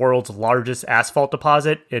 which is the world's largest asphalt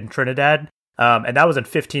deposit in Trinidad. And that was in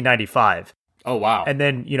 1595. Oh, wow. And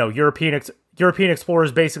then, European European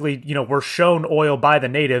explorers basically, were shown oil by the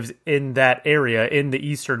natives in that area in the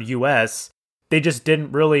eastern U.S. They just they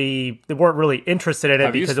weren't really interested in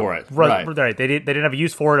it because they didn't have a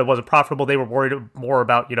use for it. It wasn't profitable. They were worried more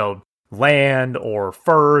about, land or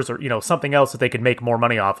furs or, something else that they could make more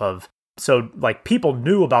money off of. So like people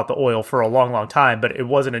knew about the oil for a long, long time, but it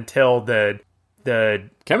wasn't until the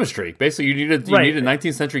chemistry. Basically, you needed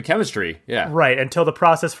 19th century chemistry. Yeah. Right. Until the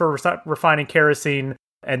process for refining kerosene.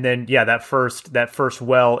 And then, that first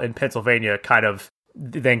well in Pennsylvania kind of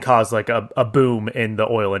then caused like a boom in the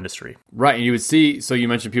oil industry. Right. And you would see, so you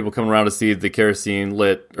mentioned people coming around to see the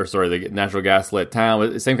the natural gas lit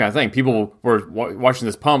town. Same kind of thing. People were watching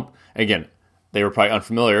this pump. Again, they were probably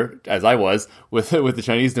unfamiliar, as I was, with the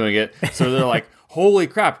Chinese doing it. So they're like, holy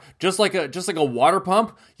crap, just like a water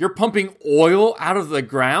pump, you're pumping oil out of the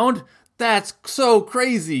ground? That's so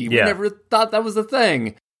crazy. We never thought that was a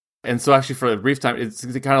thing. And so actually for a brief time, it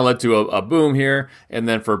kind of led to a boom here. And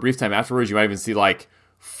then for a brief time afterwards, you might even see like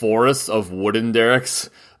forests of wooden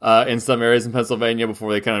derricks in some areas in Pennsylvania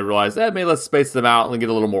before they kind of realized, maybe let's space them out and get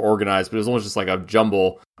a little more organized. But it was almost just like a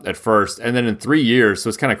jumble at first. And then in 3 years, so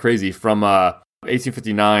it's kind of crazy, from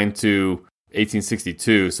 1859 to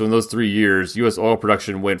 1862. So in those 3 years, U.S. oil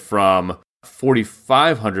production went from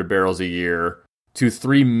 4,500 barrels a year to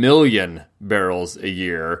 3 million barrels a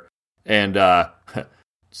year. And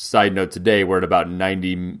side note, today we're at about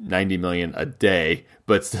 90 million a day,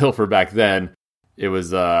 but still for back then it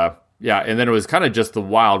was and then it was kind of just the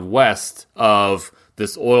Wild West of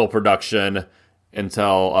this oil production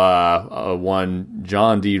until one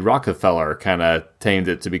John D. Rockefeller kind of tamed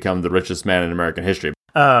it to become the richest man in American history.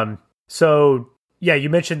 So you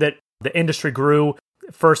mentioned that the industry grew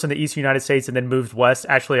first in the eastern United States and then moved west.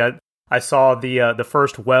 Actually, I saw the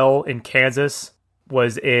first well in Kansas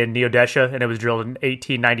was in Neodesha, and it was drilled in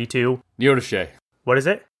 1892. Neodesha. What is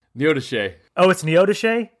it? Neodesha. Oh, it's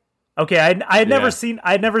Neodesha? Okay, I had never seen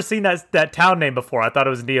that town name before. I thought it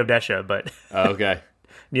was Neodesha, but okay.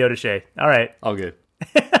 Neodesha. All right. All good.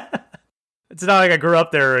 It's not like I grew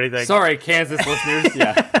up there or anything. Sorry, Kansas listeners.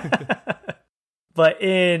 Yeah. But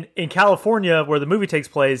in California, where the movie takes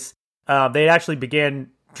place, they actually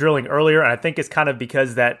began drilling earlier, and I think it's kind of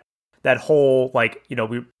because that whole, like,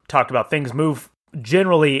 we talked about things move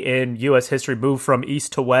generally in U.S. history, move from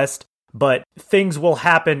east to west, but things will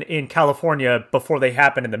happen in California before they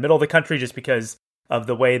happen in the middle of the country just because of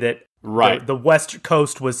the way that the west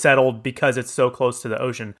coast was settled because it's so close to the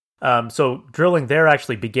ocean. So drilling there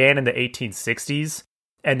actually began in the 1860s,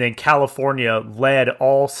 and then California led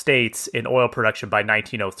all states in oil production by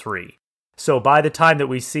 1903. So by the time that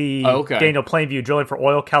we see Daniel Plainview drilling for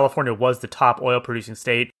oil, California was the top oil producing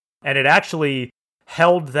state, and it actually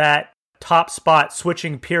held that top spot,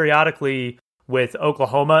 switching periodically with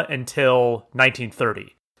Oklahoma until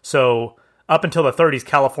 1930. So up until the 30s,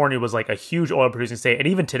 California was like a huge oil producing state. And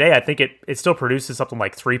even today, I think it still produces something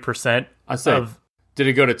like 3%. Did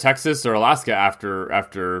it go to Texas or Alaska after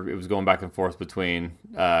it was going back and forth between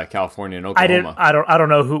California and Oklahoma? I don't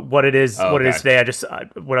know what it is it is today. I just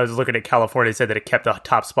when I was looking at California, it said that it kept the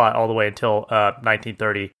top spot all the way until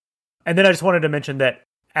 1930. And then I just wanted to mention that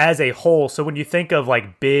as a whole, so when you think of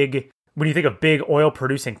big oil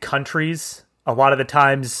producing countries, a lot of the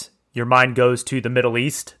times your mind goes to the Middle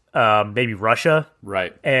East, maybe Russia.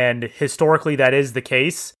 Right. And historically that is the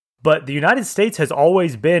case. But the United States has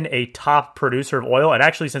always been a top producer of oil, and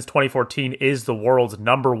actually since 2014 is the world's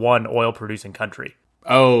 #1 oil producing country.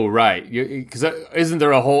 Oh, right. Because isn't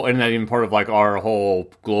there a whole, and that even part of our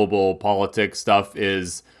whole global politics stuff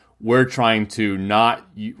is we're trying to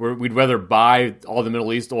we'd rather buy all the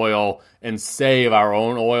Middle East oil and save our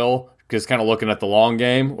own oil, because kind of looking at the long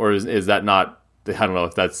game, or is that not, I don't know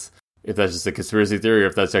if that's just a conspiracy theory or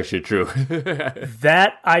if that's actually true.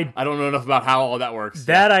 That I don't know enough about how all that works.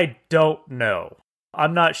 That I don't know.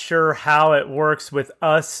 I'm not sure how it works with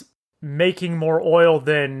us making more oil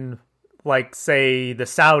than, say, the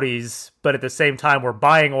Saudis, but at the same time we're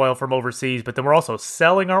buying oil from overseas, but then we're also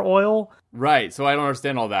selling our oil. Right, so I don't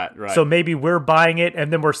understand all that. Right. So maybe we're buying it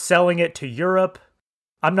and then we're selling it to Europe.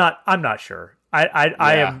 I'm not sure.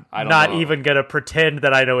 I am not even going to pretend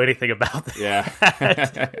that I know anything about that.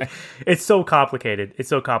 Yeah. It's so complicated.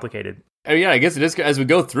 Oh, yeah, I guess it is. As we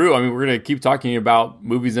go through, I mean, we're going to keep talking about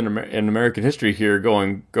movies in American history here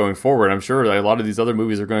going forward. I'm sure a lot of these other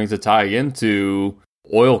movies are going to tie into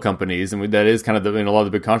oil companies, and that is kind of a lot of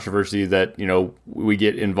the big controversy that, we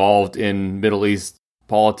get involved in Middle East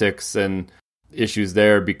politics and issues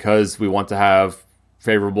there because we want to have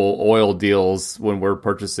favorable oil deals when we're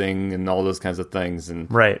purchasing and all those kinds of things.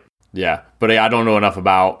 And right. Yeah. But I don't know enough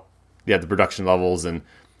about the production levels, and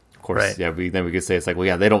of course, Right. yeah, then we could say it's like, well,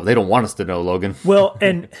 yeah, they don't want us to know, Logan. Well,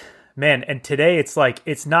 and man, and today it's like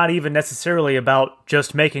it's not even necessarily about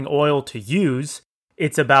just making oil to use.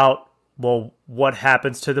 It's about, well, what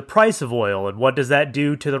happens to the price of oil and what does that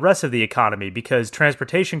do to the rest of the economy? Because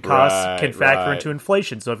transportation costs can factor into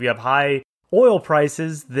inflation. So if you have high oil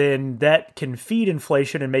prices, then that can feed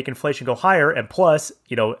inflation and make inflation go higher. And plus,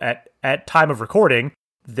 at time of recording,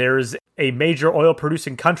 there's a major oil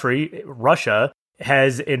producing country, Russia,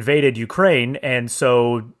 has invaded Ukraine, and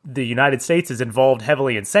so the United States is involved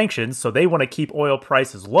heavily in sanctions, so they want to keep oil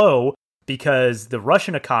prices low because the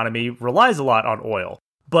Russian economy relies a lot on oil.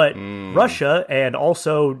 But Russia and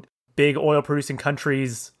also big oil-producing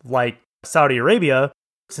countries like Saudi Arabia,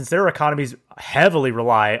 since their economies heavily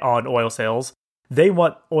rely on oil sales, they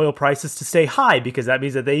want oil prices to stay high because that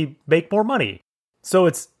means that they make more money. So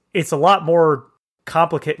it's a lot more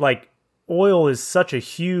complicated. Like, oil is such a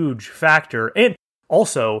huge factor. And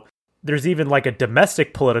also, there's even like a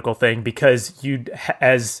domestic political thing because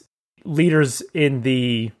as leaders in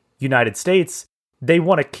the United States, they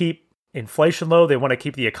want to keep inflation low. They want to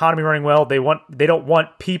keep the economy running well. They don't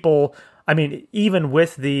want people. I mean, even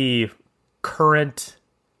with the current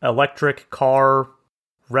electric car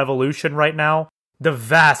revolution right now, the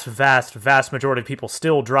vast, vast, vast majority of people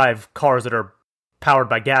still drive cars that are powered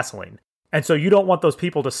by gasoline. And so you don't want those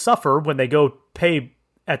people to suffer when they go pay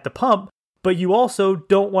at the pump. But you also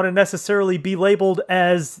don't want to necessarily be labeled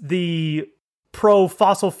as the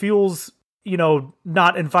pro-fossil fuels,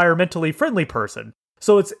 not environmentally friendly person.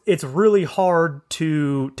 So it's really hard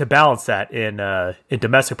to balance that in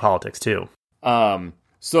domestic politics too.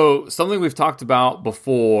 So something we've talked about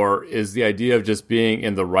before is the idea of just being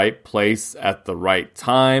in the right place at the right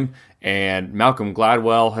time. And Malcolm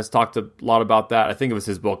Gladwell has talked a lot about that. I think it was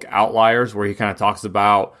his book Outliers, where he kind of talks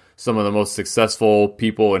about some of the most successful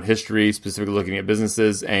people in history, specifically looking at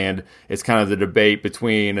businesses. And it's kind of the debate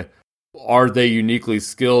between, are they uniquely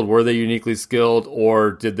skilled? Were they uniquely skilled?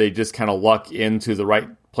 Or did they just kind of luck into the right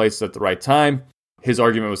place at the right time? His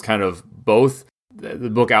argument was kind of both. The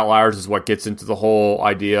book Outliers is what gets into the whole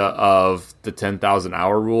idea of the 10,000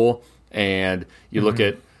 hour rule. And you look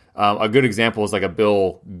at a good example is like a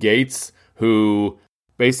Bill Gates, who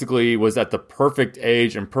basically was at the perfect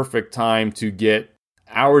age and perfect time to get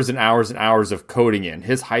hours and hours and hours of coding in.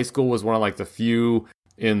 His high school was one of like the few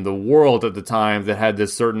in the world at the time that had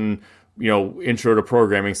this certain, intro to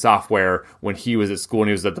programming software when he was at school, and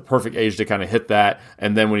he was at the perfect age to kind of hit that.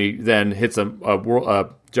 And then when he then hits a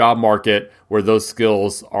job market where those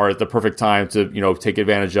skills are at the perfect time to, take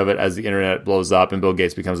advantage of it as the internet blows up and Bill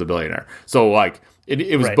Gates becomes a billionaire. So like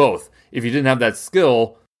it was both. If he didn't have that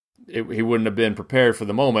skill, he wouldn't have been prepared for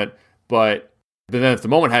the moment. But then if the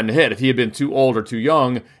moment hadn't hit, if he had been too old or too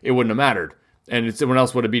young, it wouldn't have mattered. And someone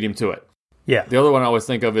else would have beat him to it. Yeah. The other one I always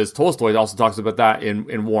think of is Tolstoy also talks about that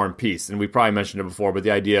in War and Peace. And we probably mentioned it before, but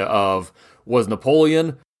the idea of, was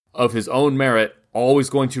Napoleon of his own merit always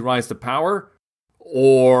going to rise to power?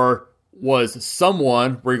 Or was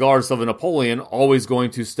someone, regardless of a Napoleon, always going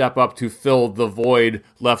to step up to fill the void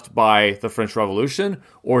left by the French Revolution?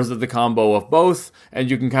 Or is it the combo of both? And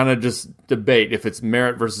you can kind of just debate if it's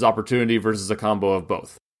merit versus opportunity versus a combo of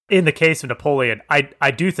both. In the case of Napoleon,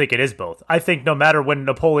 I do think it is both. I think no matter when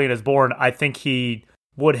Napoleon is born, I think he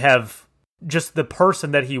would have, just the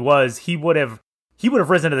person that he was, he would have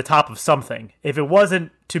risen to the top of something. If it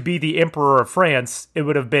wasn't to be the emperor of France, it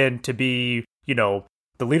would have been to be, the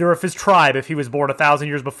leader of his tribe if he was born 1,000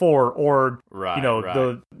 years before, or,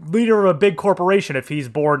 the leader of a big corporation if he's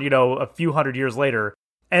born, a few hundred years later.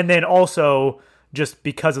 And then also, just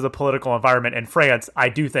because of the political environment in France, I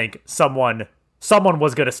do think someone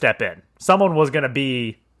was going to step in. Someone was going to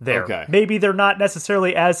be there. Okay. Maybe they're not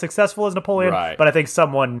necessarily as successful as Napoleon, but I think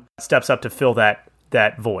someone steps up to fill that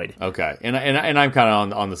void. Okay, and I'm kind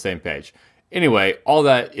of on the same page. Anyway, all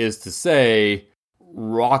that is to say,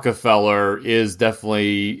 Rockefeller is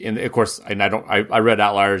definitely, and of course, and I read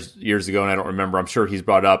Outliers years ago, and I don't remember. I'm sure he's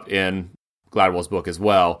brought up in Gladwell's book as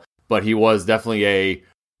well, but he was definitely a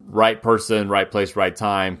right person, right place, right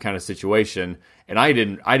time kind of situation. And I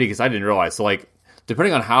didn't realize. So like,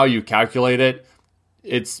 depending on how you calculate it,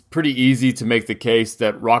 it's pretty easy to make the case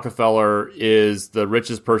that Rockefeller is the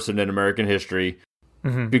richest person in American history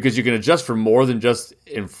because you can adjust for more than just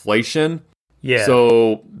inflation. Yeah.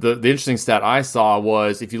 So the interesting stat I saw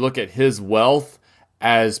was if you look at his wealth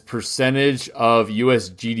as percentage of U.S.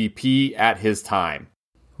 GDP at his time.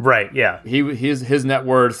 Right, yeah. His net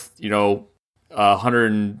worth,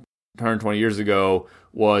 120 years ago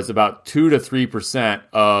was about 2 to 3%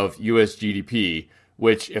 of U.S. GDP,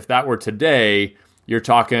 which if that were today, you're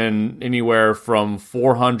talking anywhere from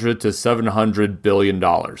 $400 to $700 billion.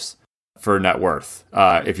 for net worth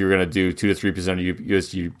if you're going to do 2 to 3% of US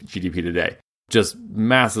GDP today. Just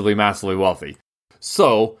massively, massively wealthy.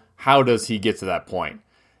 So how does he get to that point?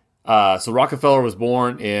 So Rockefeller was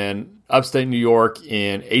born in upstate New York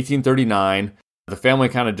in 1839. The family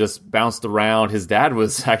kind of just bounced around. His dad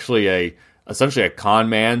was actually essentially a con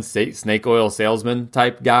man, snake oil salesman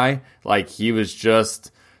type guy. Like, he was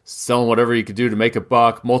just selling whatever he could do to make a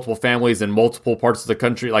buck, multiple families in multiple parts of the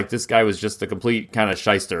country. Like, this guy was just a complete kind of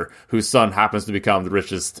shyster whose son happens to become the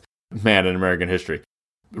richest man in American history.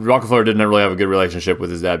 Rockefeller didn't really have a good relationship with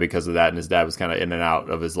his dad because of that, and his dad was kind of in and out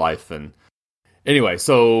of his life. And anyway,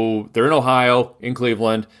 so they're in Ohio, in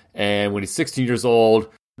Cleveland, and when he's 16 years old,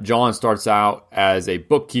 John starts out as a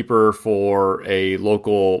bookkeeper for a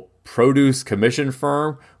local produce commission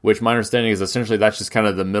firm, which my understanding is essentially that's just kind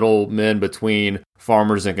of the middlemen between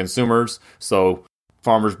farmers and consumers. So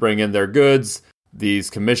farmers bring in their goods, these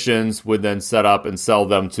commissions would then set up and sell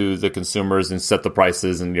them to the consumers and set the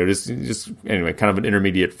prices, and just anyway, kind of an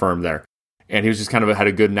intermediate firm there. And he was just kind of had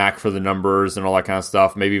a good knack for the numbers and all that kind of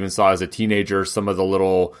stuff. Maybe even saw as a teenager some of the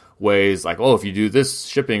little ways, like, oh, if you do this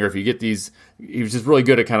shipping or if you get these, he was just really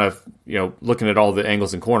good at kind of, looking at all the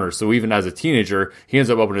angles and corners. So even as a teenager, he ends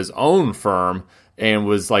up opening his own firm and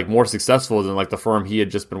was like more successful than like the firm he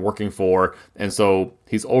had just been working for. And so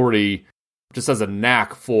he's already just has a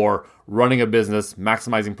knack for running a business,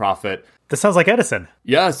 maximizing profit. This sounds like Edison.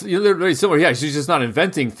 Yes, they're very similar. Yeah, he's just not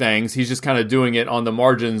inventing things. He's just kind of doing it on the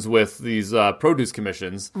margins with these produce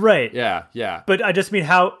commissions. Right. Yeah. But I just mean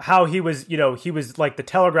how he was, he was like the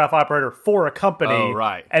telegraph operator for a company. Oh,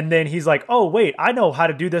 right. And then he's like, oh, wait, I know how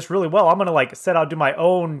to do this really well. I'm going to like set out, do my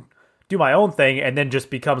own thing, and then just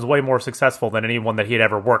becomes way more successful than anyone that he had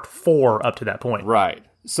ever worked for up to that point. Right.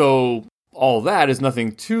 So all that is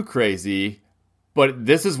nothing too crazy. But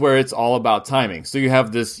this is where it's all about timing. So you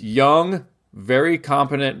have this young, very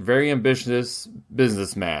competent, very ambitious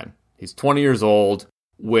businessman. He's 20 years old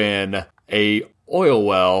when a oil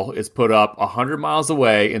well is put up 100 miles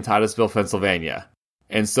away in Titusville, Pennsylvania.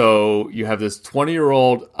 And so you have this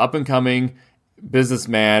 20-year-old up-and-coming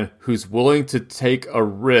businessman who's willing to take a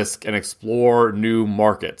risk and explore new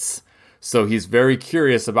markets. So he's very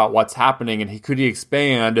curious about what's happening, and could he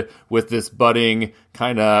expand with this budding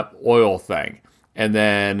kind of oil thing? And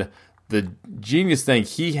then the genius thing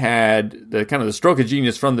he had, the kind of the stroke of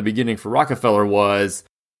genius from the beginning for Rockefeller was,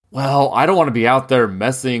 well, I don't want to be out there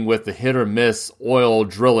messing with the hit or miss oil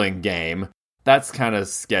drilling game. That's kind of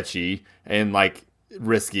sketchy and like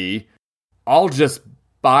risky. I'll just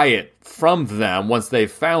buy it from them once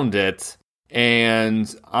they've found it,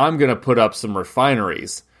 and I'm going to put up some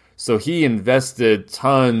refineries. So he invested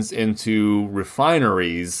tons into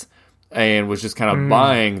refineries and was just kind of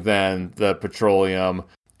buying then the petroleum.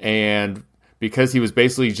 And because he was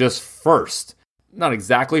basically just first, not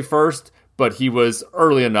exactly first, but he was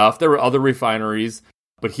early enough. There were other refineries,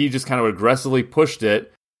 but he just kind of aggressively pushed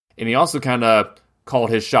it. And he also kind of called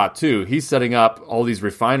his shot too. He's setting up all these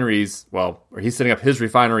refineries, or he's setting up his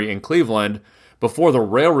refinery in Cleveland before the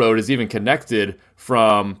railroad is even connected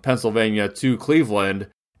from Pennsylvania to Cleveland.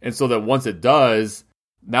 And so that once it does,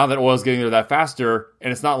 now that oil's getting there that faster,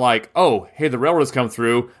 and it's not like, oh, hey, the railroad's come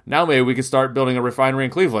through, now maybe we can start building a refinery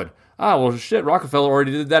in Cleveland. Well, shit, Rockefeller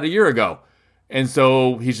already did that a year ago. And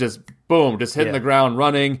so he's just, boom, just hitting the ground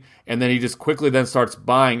running, and then he just quickly then starts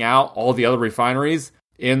buying out all the other refineries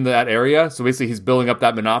in that area. So basically he's building up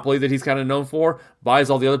that monopoly that he's kind of known for, buys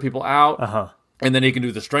all the other people out, and then he can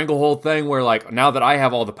do the stranglehold thing where, like, now that I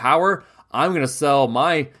have all the power, I'm going to sell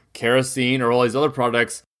my kerosene or all these other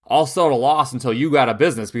products. I'll sell at a loss until you got a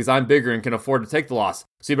business because I'm bigger and can afford to take the loss.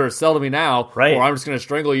 So you better sell to me now, or I'm just going to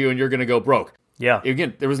strangle you and you're going to go broke. Yeah.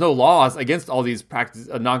 Again, there was no laws against all these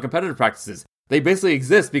non-competitive practices. They basically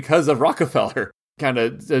exist because of Rockefeller kind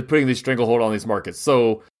of putting these stranglehold on these markets.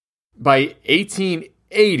 So by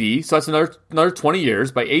 1880, so that's another 20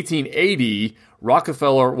 years, by 1880,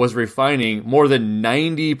 Rockefeller was refining more than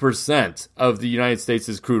 90% of the United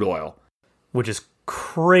States' crude oil. Which is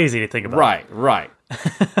crazy to think about. Right.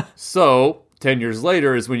 So 10 years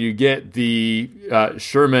later is when you get the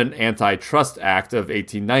Sherman Antitrust Act of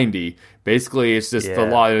 1890. Basically, it's just the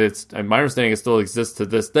law. And my understanding, it still exists to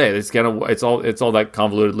this day. It's all that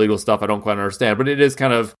convoluted legal stuff I don't quite understand. But it is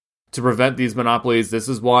kind of to prevent these monopolies. This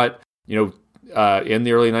is what, in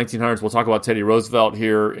the early 1900s, we'll talk about Teddy Roosevelt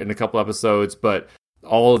here in a couple episodes, but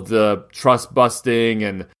all of the trust busting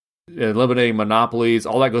and eliminating monopolies,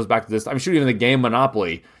 all that goes back to this. I'm sure even the game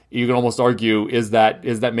Monopoly, you can almost argue, is that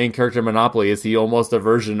main character Monopoly, is he almost a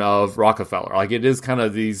version of Rockefeller? Like, it is kind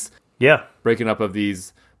of these breaking up of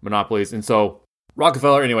these monopolies. And so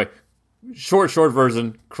Rockefeller, anyway, short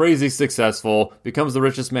version, crazy successful, becomes the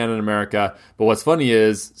richest man in America. But what's funny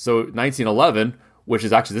is, so 1911, which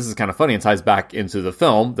is actually, this is kind of funny and ties back into the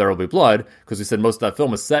film, There Will Be Blood, because we said most of that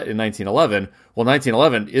film is set in 1911. Well,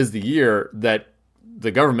 1911 is the year that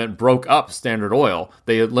the government broke up Standard Oil.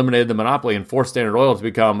 They eliminated the monopoly and forced Standard Oil to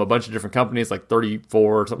become a bunch of different companies, like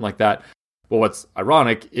 34 or something like that. But what's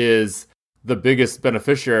ironic is the biggest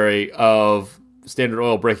beneficiary of Standard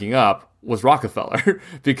Oil breaking up was Rockefeller,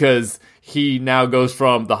 because he now goes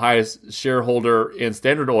from the highest shareholder in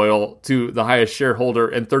Standard Oil to the highest shareholder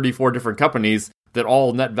in 34 different companies that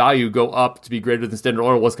all net value go up to be greater than Standard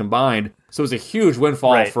Oil was combined. So it was a huge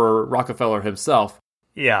windfall for Rockefeller himself.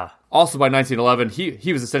 Yeah. Also, by 1911,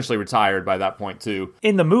 he was essentially retired by that point too.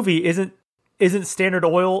 In the movie, isn't Standard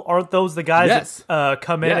Oil? Aren't those the guys that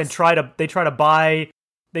come in and try to buy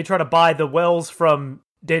the wells from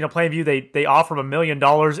Daniel Plainview? They offer him $1 million in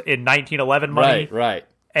 1911 money, right?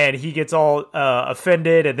 And he gets all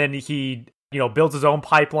offended, and then he builds his own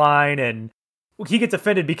pipeline, and he gets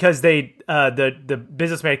offended because the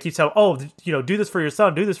businessman keeps telling him, do this for your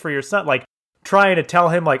son, like trying to tell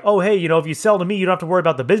him like, oh hey, if you sell to me, you don't have to worry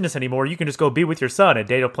about the business anymore. You can just go be with your son. And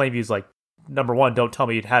Daniel Plainview's like, number one, don't tell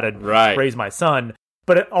me how to raise my son.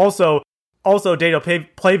 But it also Daniel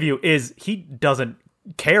Plainview he doesn't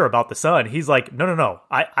care about the son. He's like, no,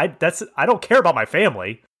 I don't care about my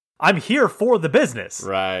family. I'm here for the business.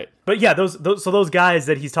 Right. But yeah, those guys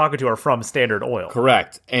that he's talking to are from Standard Oil.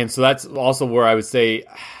 Correct. And so that's also where I would say,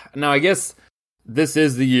 now I guess this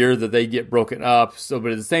is the year that they get broken up. So,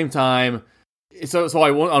 but at the same time,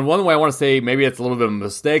 on one way I want to say maybe it's a little bit of a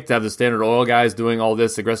mistake to have the Standard Oil guys doing all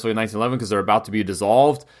this aggressively in 1911 because they're about to be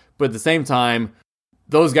dissolved. But at the same time,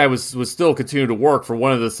 those guys was still continuing to work for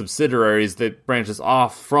one of the subsidiaries that branches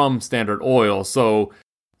off from Standard Oil. So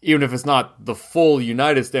even if it's not the full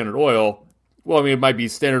United Standard Oil, well, I mean, it might be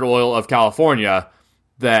Standard Oil of California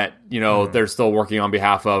that, they're still working on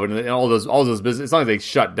behalf of. And all those businesses, it's not like they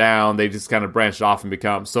shut down. They just kind of branched off and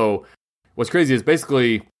become. So what's crazy is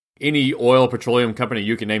basically any oil petroleum company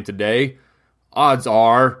you can name today, odds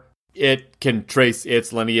are it can trace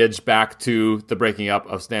its lineage back to the breaking up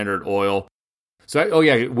of Standard Oil. So,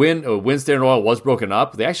 when Standard Oil was broken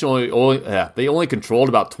up, they actually only controlled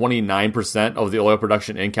about 29% of the oil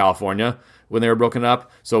production in California when they were broken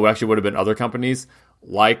up. So it actually would have been other companies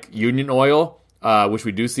like Union Oil, which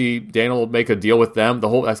we do see Daniel make a deal with them.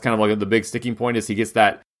 That's kind of like the big sticking point is he gets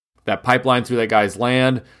that pipeline through that guy's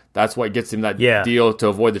land. That's what gets him that deal to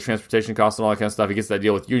avoid the transportation costs and all that kind of stuff. He gets that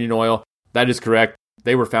deal with Union Oil. That is correct.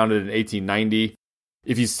 They were founded in 1890.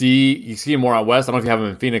 If you see them more out west, I don't know if you have them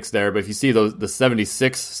in Phoenix there, but if you see the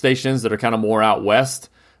 76 stations that are kind of more out west,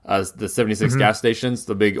 the 76 gas stations,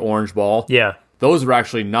 the big orange ball, those were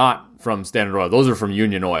actually not from Standard Oil. Those are from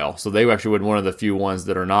Union Oil. So they actually were one of the few ones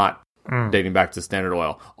that are not dating back to Standard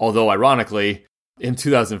Oil. Although, ironically, in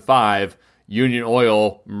 2005, Union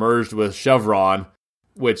Oil merged with Chevron,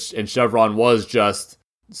 and Chevron was just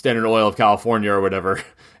Standard Oil of California or whatever.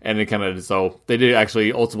 And so they did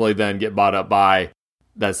actually ultimately then get bought up by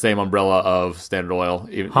that same umbrella of Standard Oil,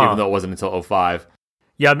 even though it wasn't until 2005.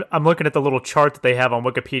 Yeah, I'm looking at the little chart that they have on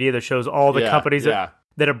Wikipedia that shows all the companies that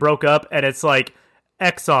have broke up, and it's like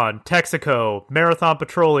Exxon, Texaco, Marathon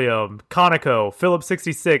Petroleum, Conoco, Phillips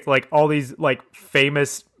 66, like all these like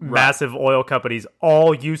famous massive oil companies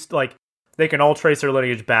all used they can all trace their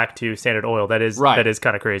lineage back to Standard Oil. That is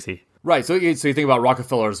kind of crazy. Right. So you think about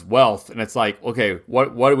Rockefeller's wealth, and it's like, okay,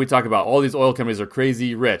 what do we talk about? All these oil companies are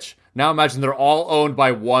crazy rich. Now imagine they're all owned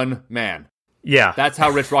by one man. Yeah. That's how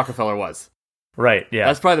rich Rockefeller was. Right, yeah.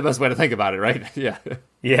 That's probably the best way to think about it, right? Yeah.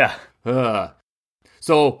 Yeah.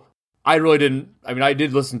 So I really didn't, I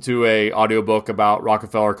did listen to a audiobook about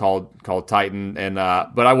Rockefeller called Titan, and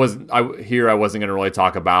but I wasn't going to really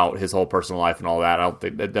talk about his whole personal life and all that. I don't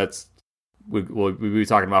think that's we'll be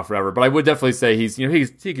talking about forever. But I would definitely say he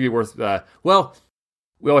could be worth,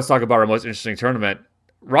 we always talk about our most interesting tournament.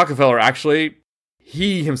 Rockefeller actually,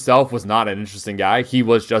 he himself was not an interesting guy. He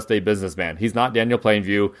was just a businessman. He's not Daniel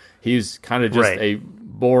Plainview. He's kind of just a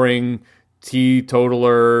boring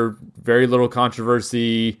teetotaler, very little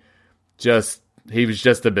controversy. He was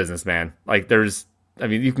just a businessman. Like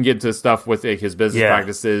you can get into stuff with his business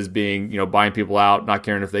practices being, buying people out, not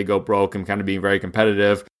caring if they go broke, and kind of being very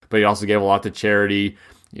competitive. But he also gave a lot to charity.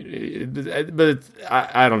 But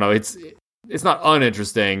I don't know. It's not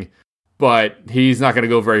uninteresting. But he's not going to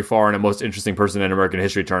go very far in a most interesting person in American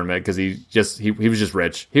history tournament because he was just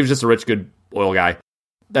rich. He was just a rich, good oil guy.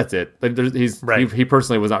 That's it. He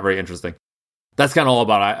personally was not very interesting. That's kind of all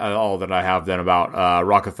that I have then about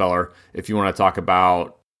Rockefeller. If you want to talk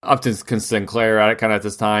about Upton Sinclair at kind of at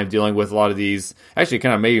this time, dealing with a lot of these. Actually,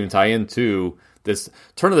 kind of may even tie into this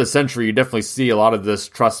turn of the century. You definitely see a lot of this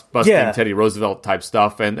trust busting Teddy Roosevelt type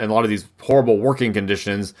stuff, and a lot of these horrible working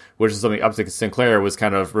conditions, which is something Upton Sinclair was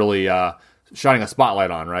kind of really shining a spotlight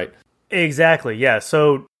on, right? Exactly. Yeah.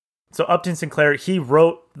 So Upton Sinclair, he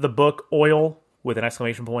wrote the book Oil with an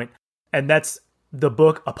exclamation point, and that's the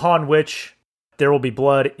book upon which There Will Be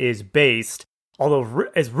Blood is based. Although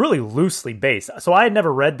it's really loosely based. So I'd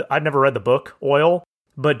never read the book Oil,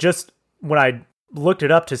 but just when I looked it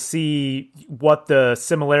up to see what the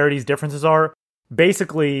similarities, differences are,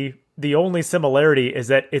 basically the only similarity is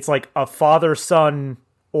that it's like a father-son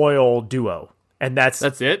oil duo. And that's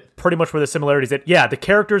it? Pretty much where the similarities is. Yeah, the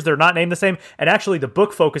characters, they're not named the same, and actually the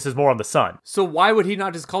book focuses more on the son. So why would he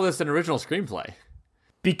not just call this an original screenplay?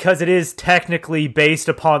 Because it is technically based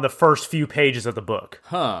upon the first few pages of the book.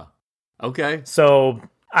 Huh. Okay. So,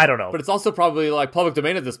 I don't know. But it's also probably like public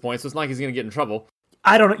domain at this point, so it's not like he's going to get in trouble.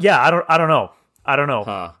 I don't know.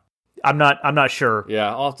 Huh. I'm not sure.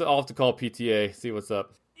 Yeah, I'll have to call PTA, see what's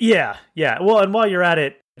up. Yeah. Well, and while you're at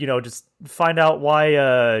it, just find out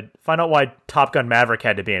why Top Gun Maverick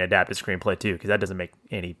had to be an adapted screenplay too, because that doesn't make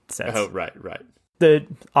any sense. Oh, right. The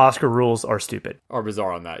Oscar rules are stupid. Or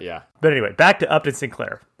bizarre on that, yeah. But anyway, back to Upton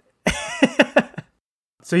Sinclair.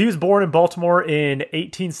 So he was born in Baltimore in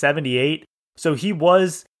 1878. So he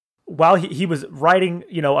was, while he was writing,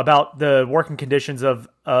 about the working conditions of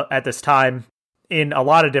at this time in a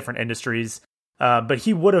lot of different industries, but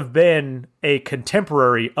he would have been a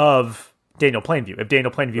contemporary of Daniel Plainview if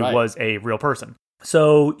Daniel Plainview was a real person.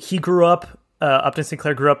 So he grew up. Upton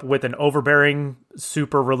Sinclair grew up with an overbearing,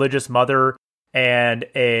 super religious mother and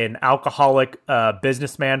an alcoholic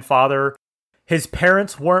businessman father. His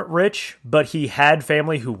parents weren't rich, but he had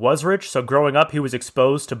family who was rich. So growing up, he was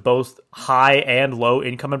exposed to both high and low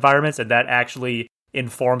income environments, and that actually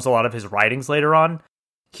informs a lot of his writings later on.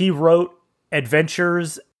 He wrote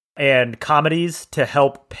adventures and comedies to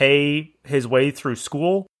help pay his way through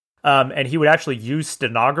school. And he would actually use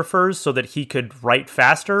stenographers so that he could write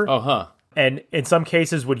faster. And in some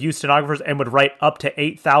cases would use stenographers and would write up to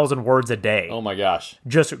 8,000 words a day. Oh my gosh.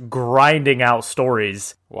 Just grinding out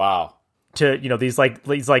stories. Wow. To, these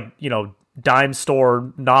dime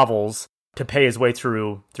store novels to pay his way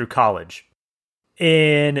through college.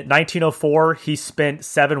 In 1904, he spent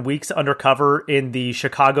 7 weeks undercover in the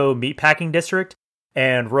Chicago meatpacking district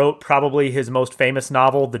and wrote probably his most famous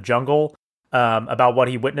novel, The Jungle, about what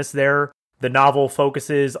he witnessed there. The novel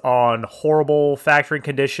focuses on horrible factory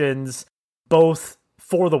conditions, both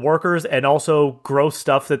for the workers and also gross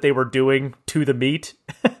stuff that they were doing to the meat.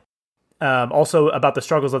 Also about the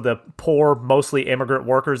struggles of the poor, mostly immigrant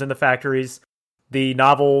workers in the factories. The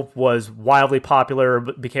novel was wildly popular,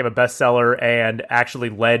 became a bestseller, and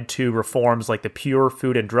actually led to reforms like the Pure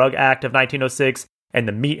Food and Drug Act of 1906 and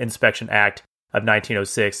the Meat Inspection Act of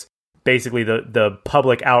 1906. Basically, the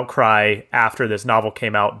public outcry after this novel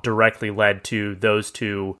came out directly led to those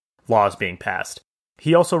two laws being passed.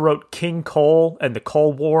 He also wrote King Coal and the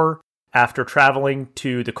Coal War after traveling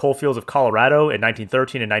to the coal fields of Colorado in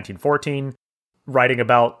 1913 and 1914, writing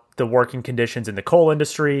about the working conditions in the coal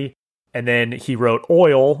industry. And then he wrote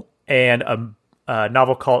Oil and a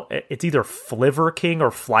novel called, it's either Flivver King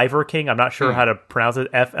or Fliver King. I'm not sure how to pronounce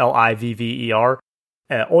it. Flivver.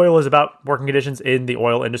 Oil is about working conditions in the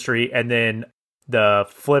oil industry. And then the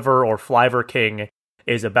Flivver or Fliver King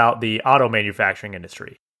is about the auto manufacturing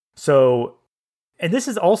industry. So, and this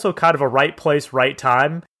is also kind of a right place, right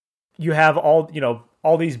time. You have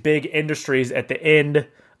all these big industries at the end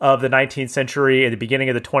of the 19th century and the beginning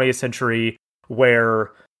of the 20th century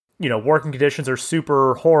where, working conditions are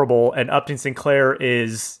super horrible, and Upton Sinclair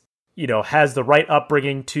is, has the right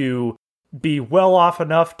upbringing to be well off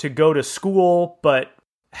enough to go to school, but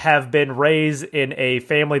have been raised in a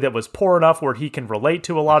family that was poor enough where he can relate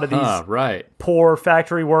to a lot of these poor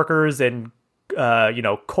factory workers and,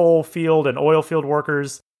 coal field and oil field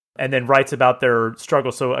workers. And then writes about their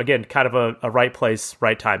struggle. So again, kind of a right place,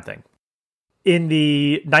 right time thing. In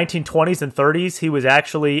the 1920s and 30s, he was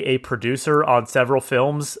actually a producer on several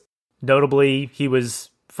films. Notably, he was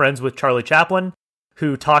friends with Charlie Chaplin,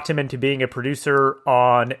 who talked him into being a producer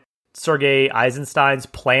on Sergei Eisenstein's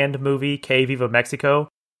planned movie, Que Viva Mexico,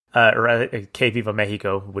 or Que Viva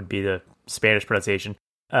Mexico would be the Spanish pronunciation,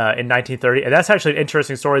 in 1930. And that's actually an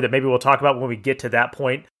interesting story that maybe we'll talk about when we get to that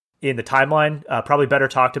point in the timeline. Probably better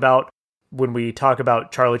talked about when we talk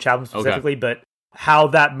about Charlie Chaplin specifically, but how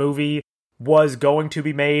that movie was going to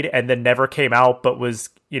be made and then never came out, but was,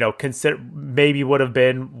 maybe would have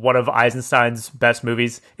been one of Eisenstein's best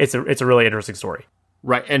movies. It's a really interesting story.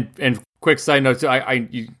 Right. And quick side note,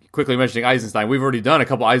 you quickly mentioning Eisenstein, we've already done a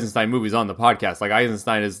couple Eisenstein movies on the podcast. Like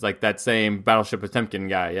Eisenstein is like that same Battleship Potemkin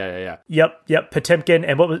guy. Yeah. Yep. Potemkin.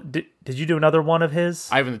 And what was, did you do another one of his?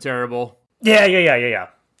 Ivan the Terrible. Yeah.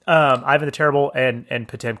 Ivan the Terrible and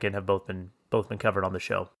Potemkin have both been covered on the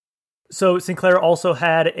show. So Sinclair also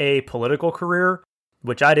had a political career,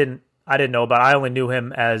 which I didn't know about. I only knew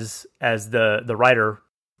him as the writer,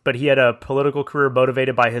 but he had a political career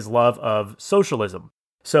motivated by his love of socialism.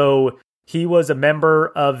 So he was a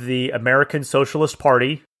member of the American Socialist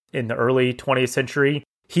Party in the early 20th century.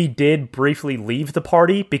 He did briefly leave the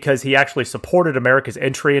party because he actually supported America's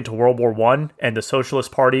entry into World War I, and the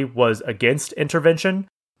Socialist Party was against intervention.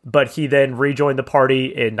 But he then rejoined the party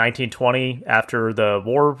in 1920 after the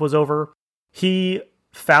war was over. He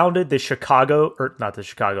founded the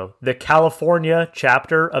California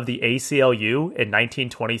chapter of the ACLU in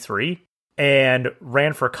 1923 and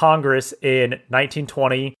ran for Congress in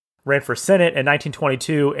 1920, ran for Senate in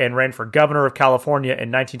 1922, and ran for governor of California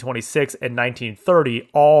in 1926 and 1930,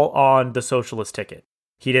 all on the socialist ticket.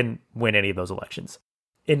 He didn't win any of those elections.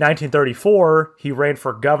 In 1934, he ran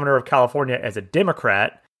for governor of California as a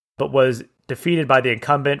Democrat, but was defeated by the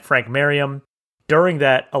incumbent, Frank Merriam. During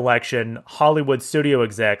that election, Hollywood studio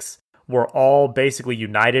execs were all basically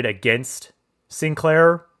united against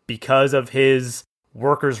Sinclair because of his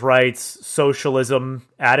workers' rights, socialism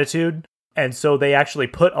attitude. And so they actually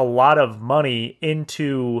put a lot of money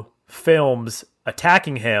into films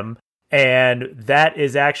attacking him. And that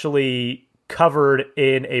is actually covered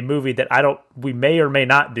in a movie that we may or may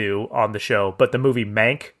not do on the show, but the movie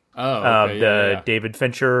Mank. David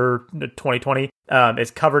Fincher 2020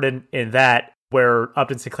 is covered in that, where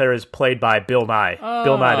Upton Sinclair is played by Bill Nye.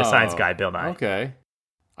 Bill Nye, the science guy, Bill Nye. Okay.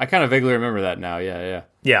 I kind of vaguely remember that now. Yeah.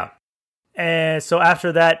 Yeah. And so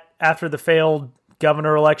after the failed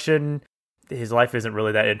governor election, his life isn't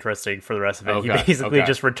really that interesting for the rest of it. Okay. He basically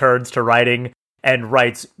just returns to writing and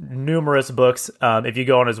writes numerous books. If you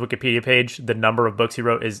go on his Wikipedia page, the number of books he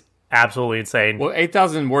wrote is absolutely insane. Well,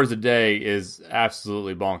 8,000 words a day is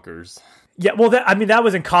absolutely bonkers. Yeah, well, that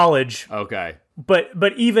was in college. Okay. But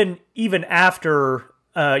even after,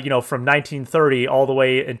 from 1930 all the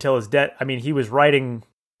way until his death, he was writing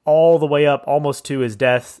all the way up almost to his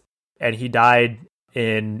death, and he died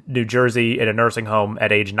in New Jersey in a nursing home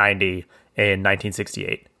at age 90 in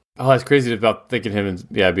 1968. Oh, that's crazy about thinking him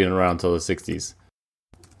being around until the 60s.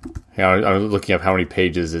 I'm looking up how many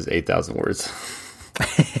pages is 8,000 words.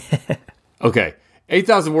 Okay.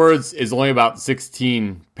 8,000 words is only about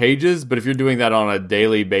 16 pages, but if you're doing that on a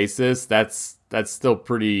daily basis, that's still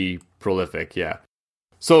pretty prolific, yeah.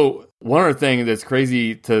 So one other thing that's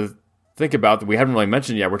crazy to think about that we haven't really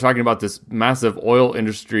mentioned yet, we're talking about this massive oil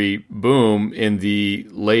industry boom in the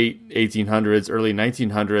late 1800s, early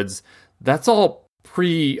 1900s. That's all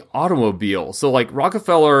pre-automobile. So like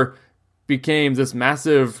Rockefeller became this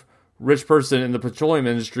massive rich person in the petroleum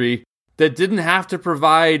industry that didn't have to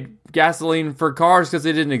provide gasoline for cars because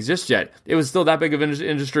they didn't exist yet. It was still that big of an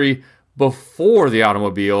industry before the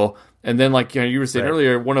automobile. And then, like you were saying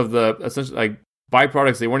earlier, one of the essentially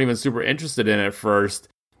byproducts they weren't even super interested in at first,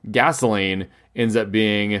 gasoline, ends up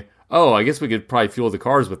being, I guess we could probably fuel the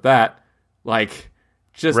cars with that. Like,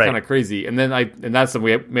 just kind of crazy. And then and that's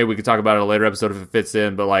something maybe we could talk about in a later episode if it fits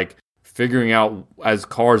in. But like figuring out as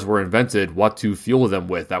cars were invented what to fuel them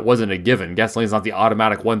with, that wasn't a given. Gasoline is not the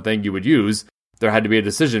automatic one thing you would use. There had to be a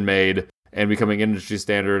decision made and becoming industry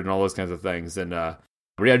standard and all those kinds of things. And but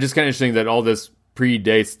yeah, just kind of interesting that all this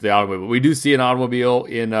predates the automobile. We do see an automobile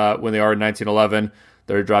in when they are in 1911.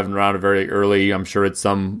 They're driving around a very early, I'm sure it's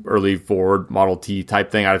some early Ford Model T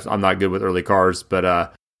type thing. I'm not good with early cars,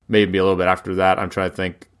 but maybe a little bit after that. I'm trying to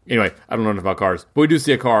think. Anyway, I don't know enough about cars. But we do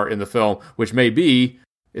see a car in the film, which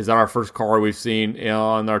is that our first car we've seen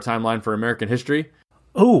on our timeline for American history?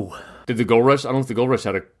 Ooh. Did the Gold Rush? I don't know if the Gold Rush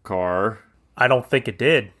had a car. I don't think it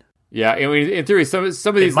did. Yeah, in theory, some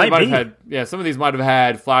of these might have had. Yeah, some of these might have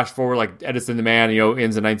had flash forward, like Edison the Man,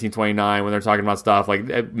 ends in 1929 when they're talking about stuff. Like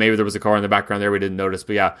maybe there was a car in the background there we didn't notice.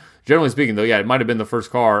 But yeah, generally speaking, though, it might have been the first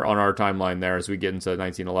car on our timeline there as we get into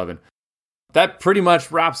 1911. That pretty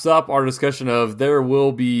much wraps up our discussion of There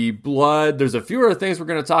Will Be Blood. There's a few other things we're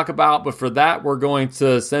going to talk about, but for that, we're going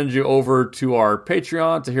to send you over to our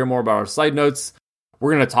Patreon to hear more about our side notes.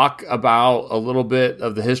 We're going to talk about a little bit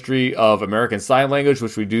of the history of American Sign Language,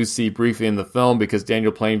 which we do see briefly in the film because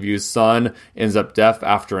Daniel Plainview's son ends up deaf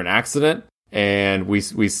after an accident, and we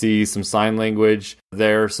see some sign language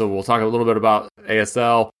there. So we'll talk a little bit about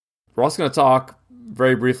ASL. We're also going to talk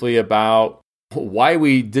very briefly about why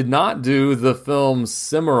we did not do the film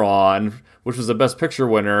Cimarron, which was a Best Picture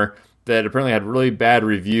winner, that apparently had really bad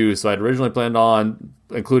reviews. So I'd originally planned on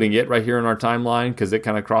including it right here in our timeline because it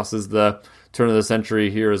kind of crosses the turn of the century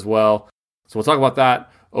here as well. So we'll talk about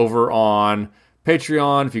that over on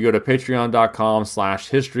Patreon. If you go to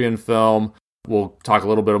patreon.com/historyandfilm, we'll talk a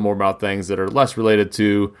little bit more about things that are less related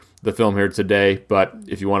to the film here today. But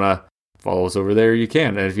if you want to follow us over there, you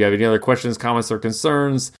can. And if you have any other questions, comments, or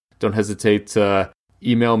concerns, don't hesitate to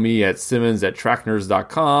email me at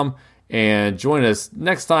simmons@tracknerds.com. And join us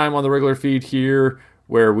next time on the regular feed here,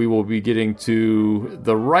 where we will be getting to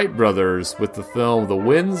the Wright brothers with the film The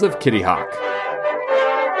Winds of Kitty Hawk.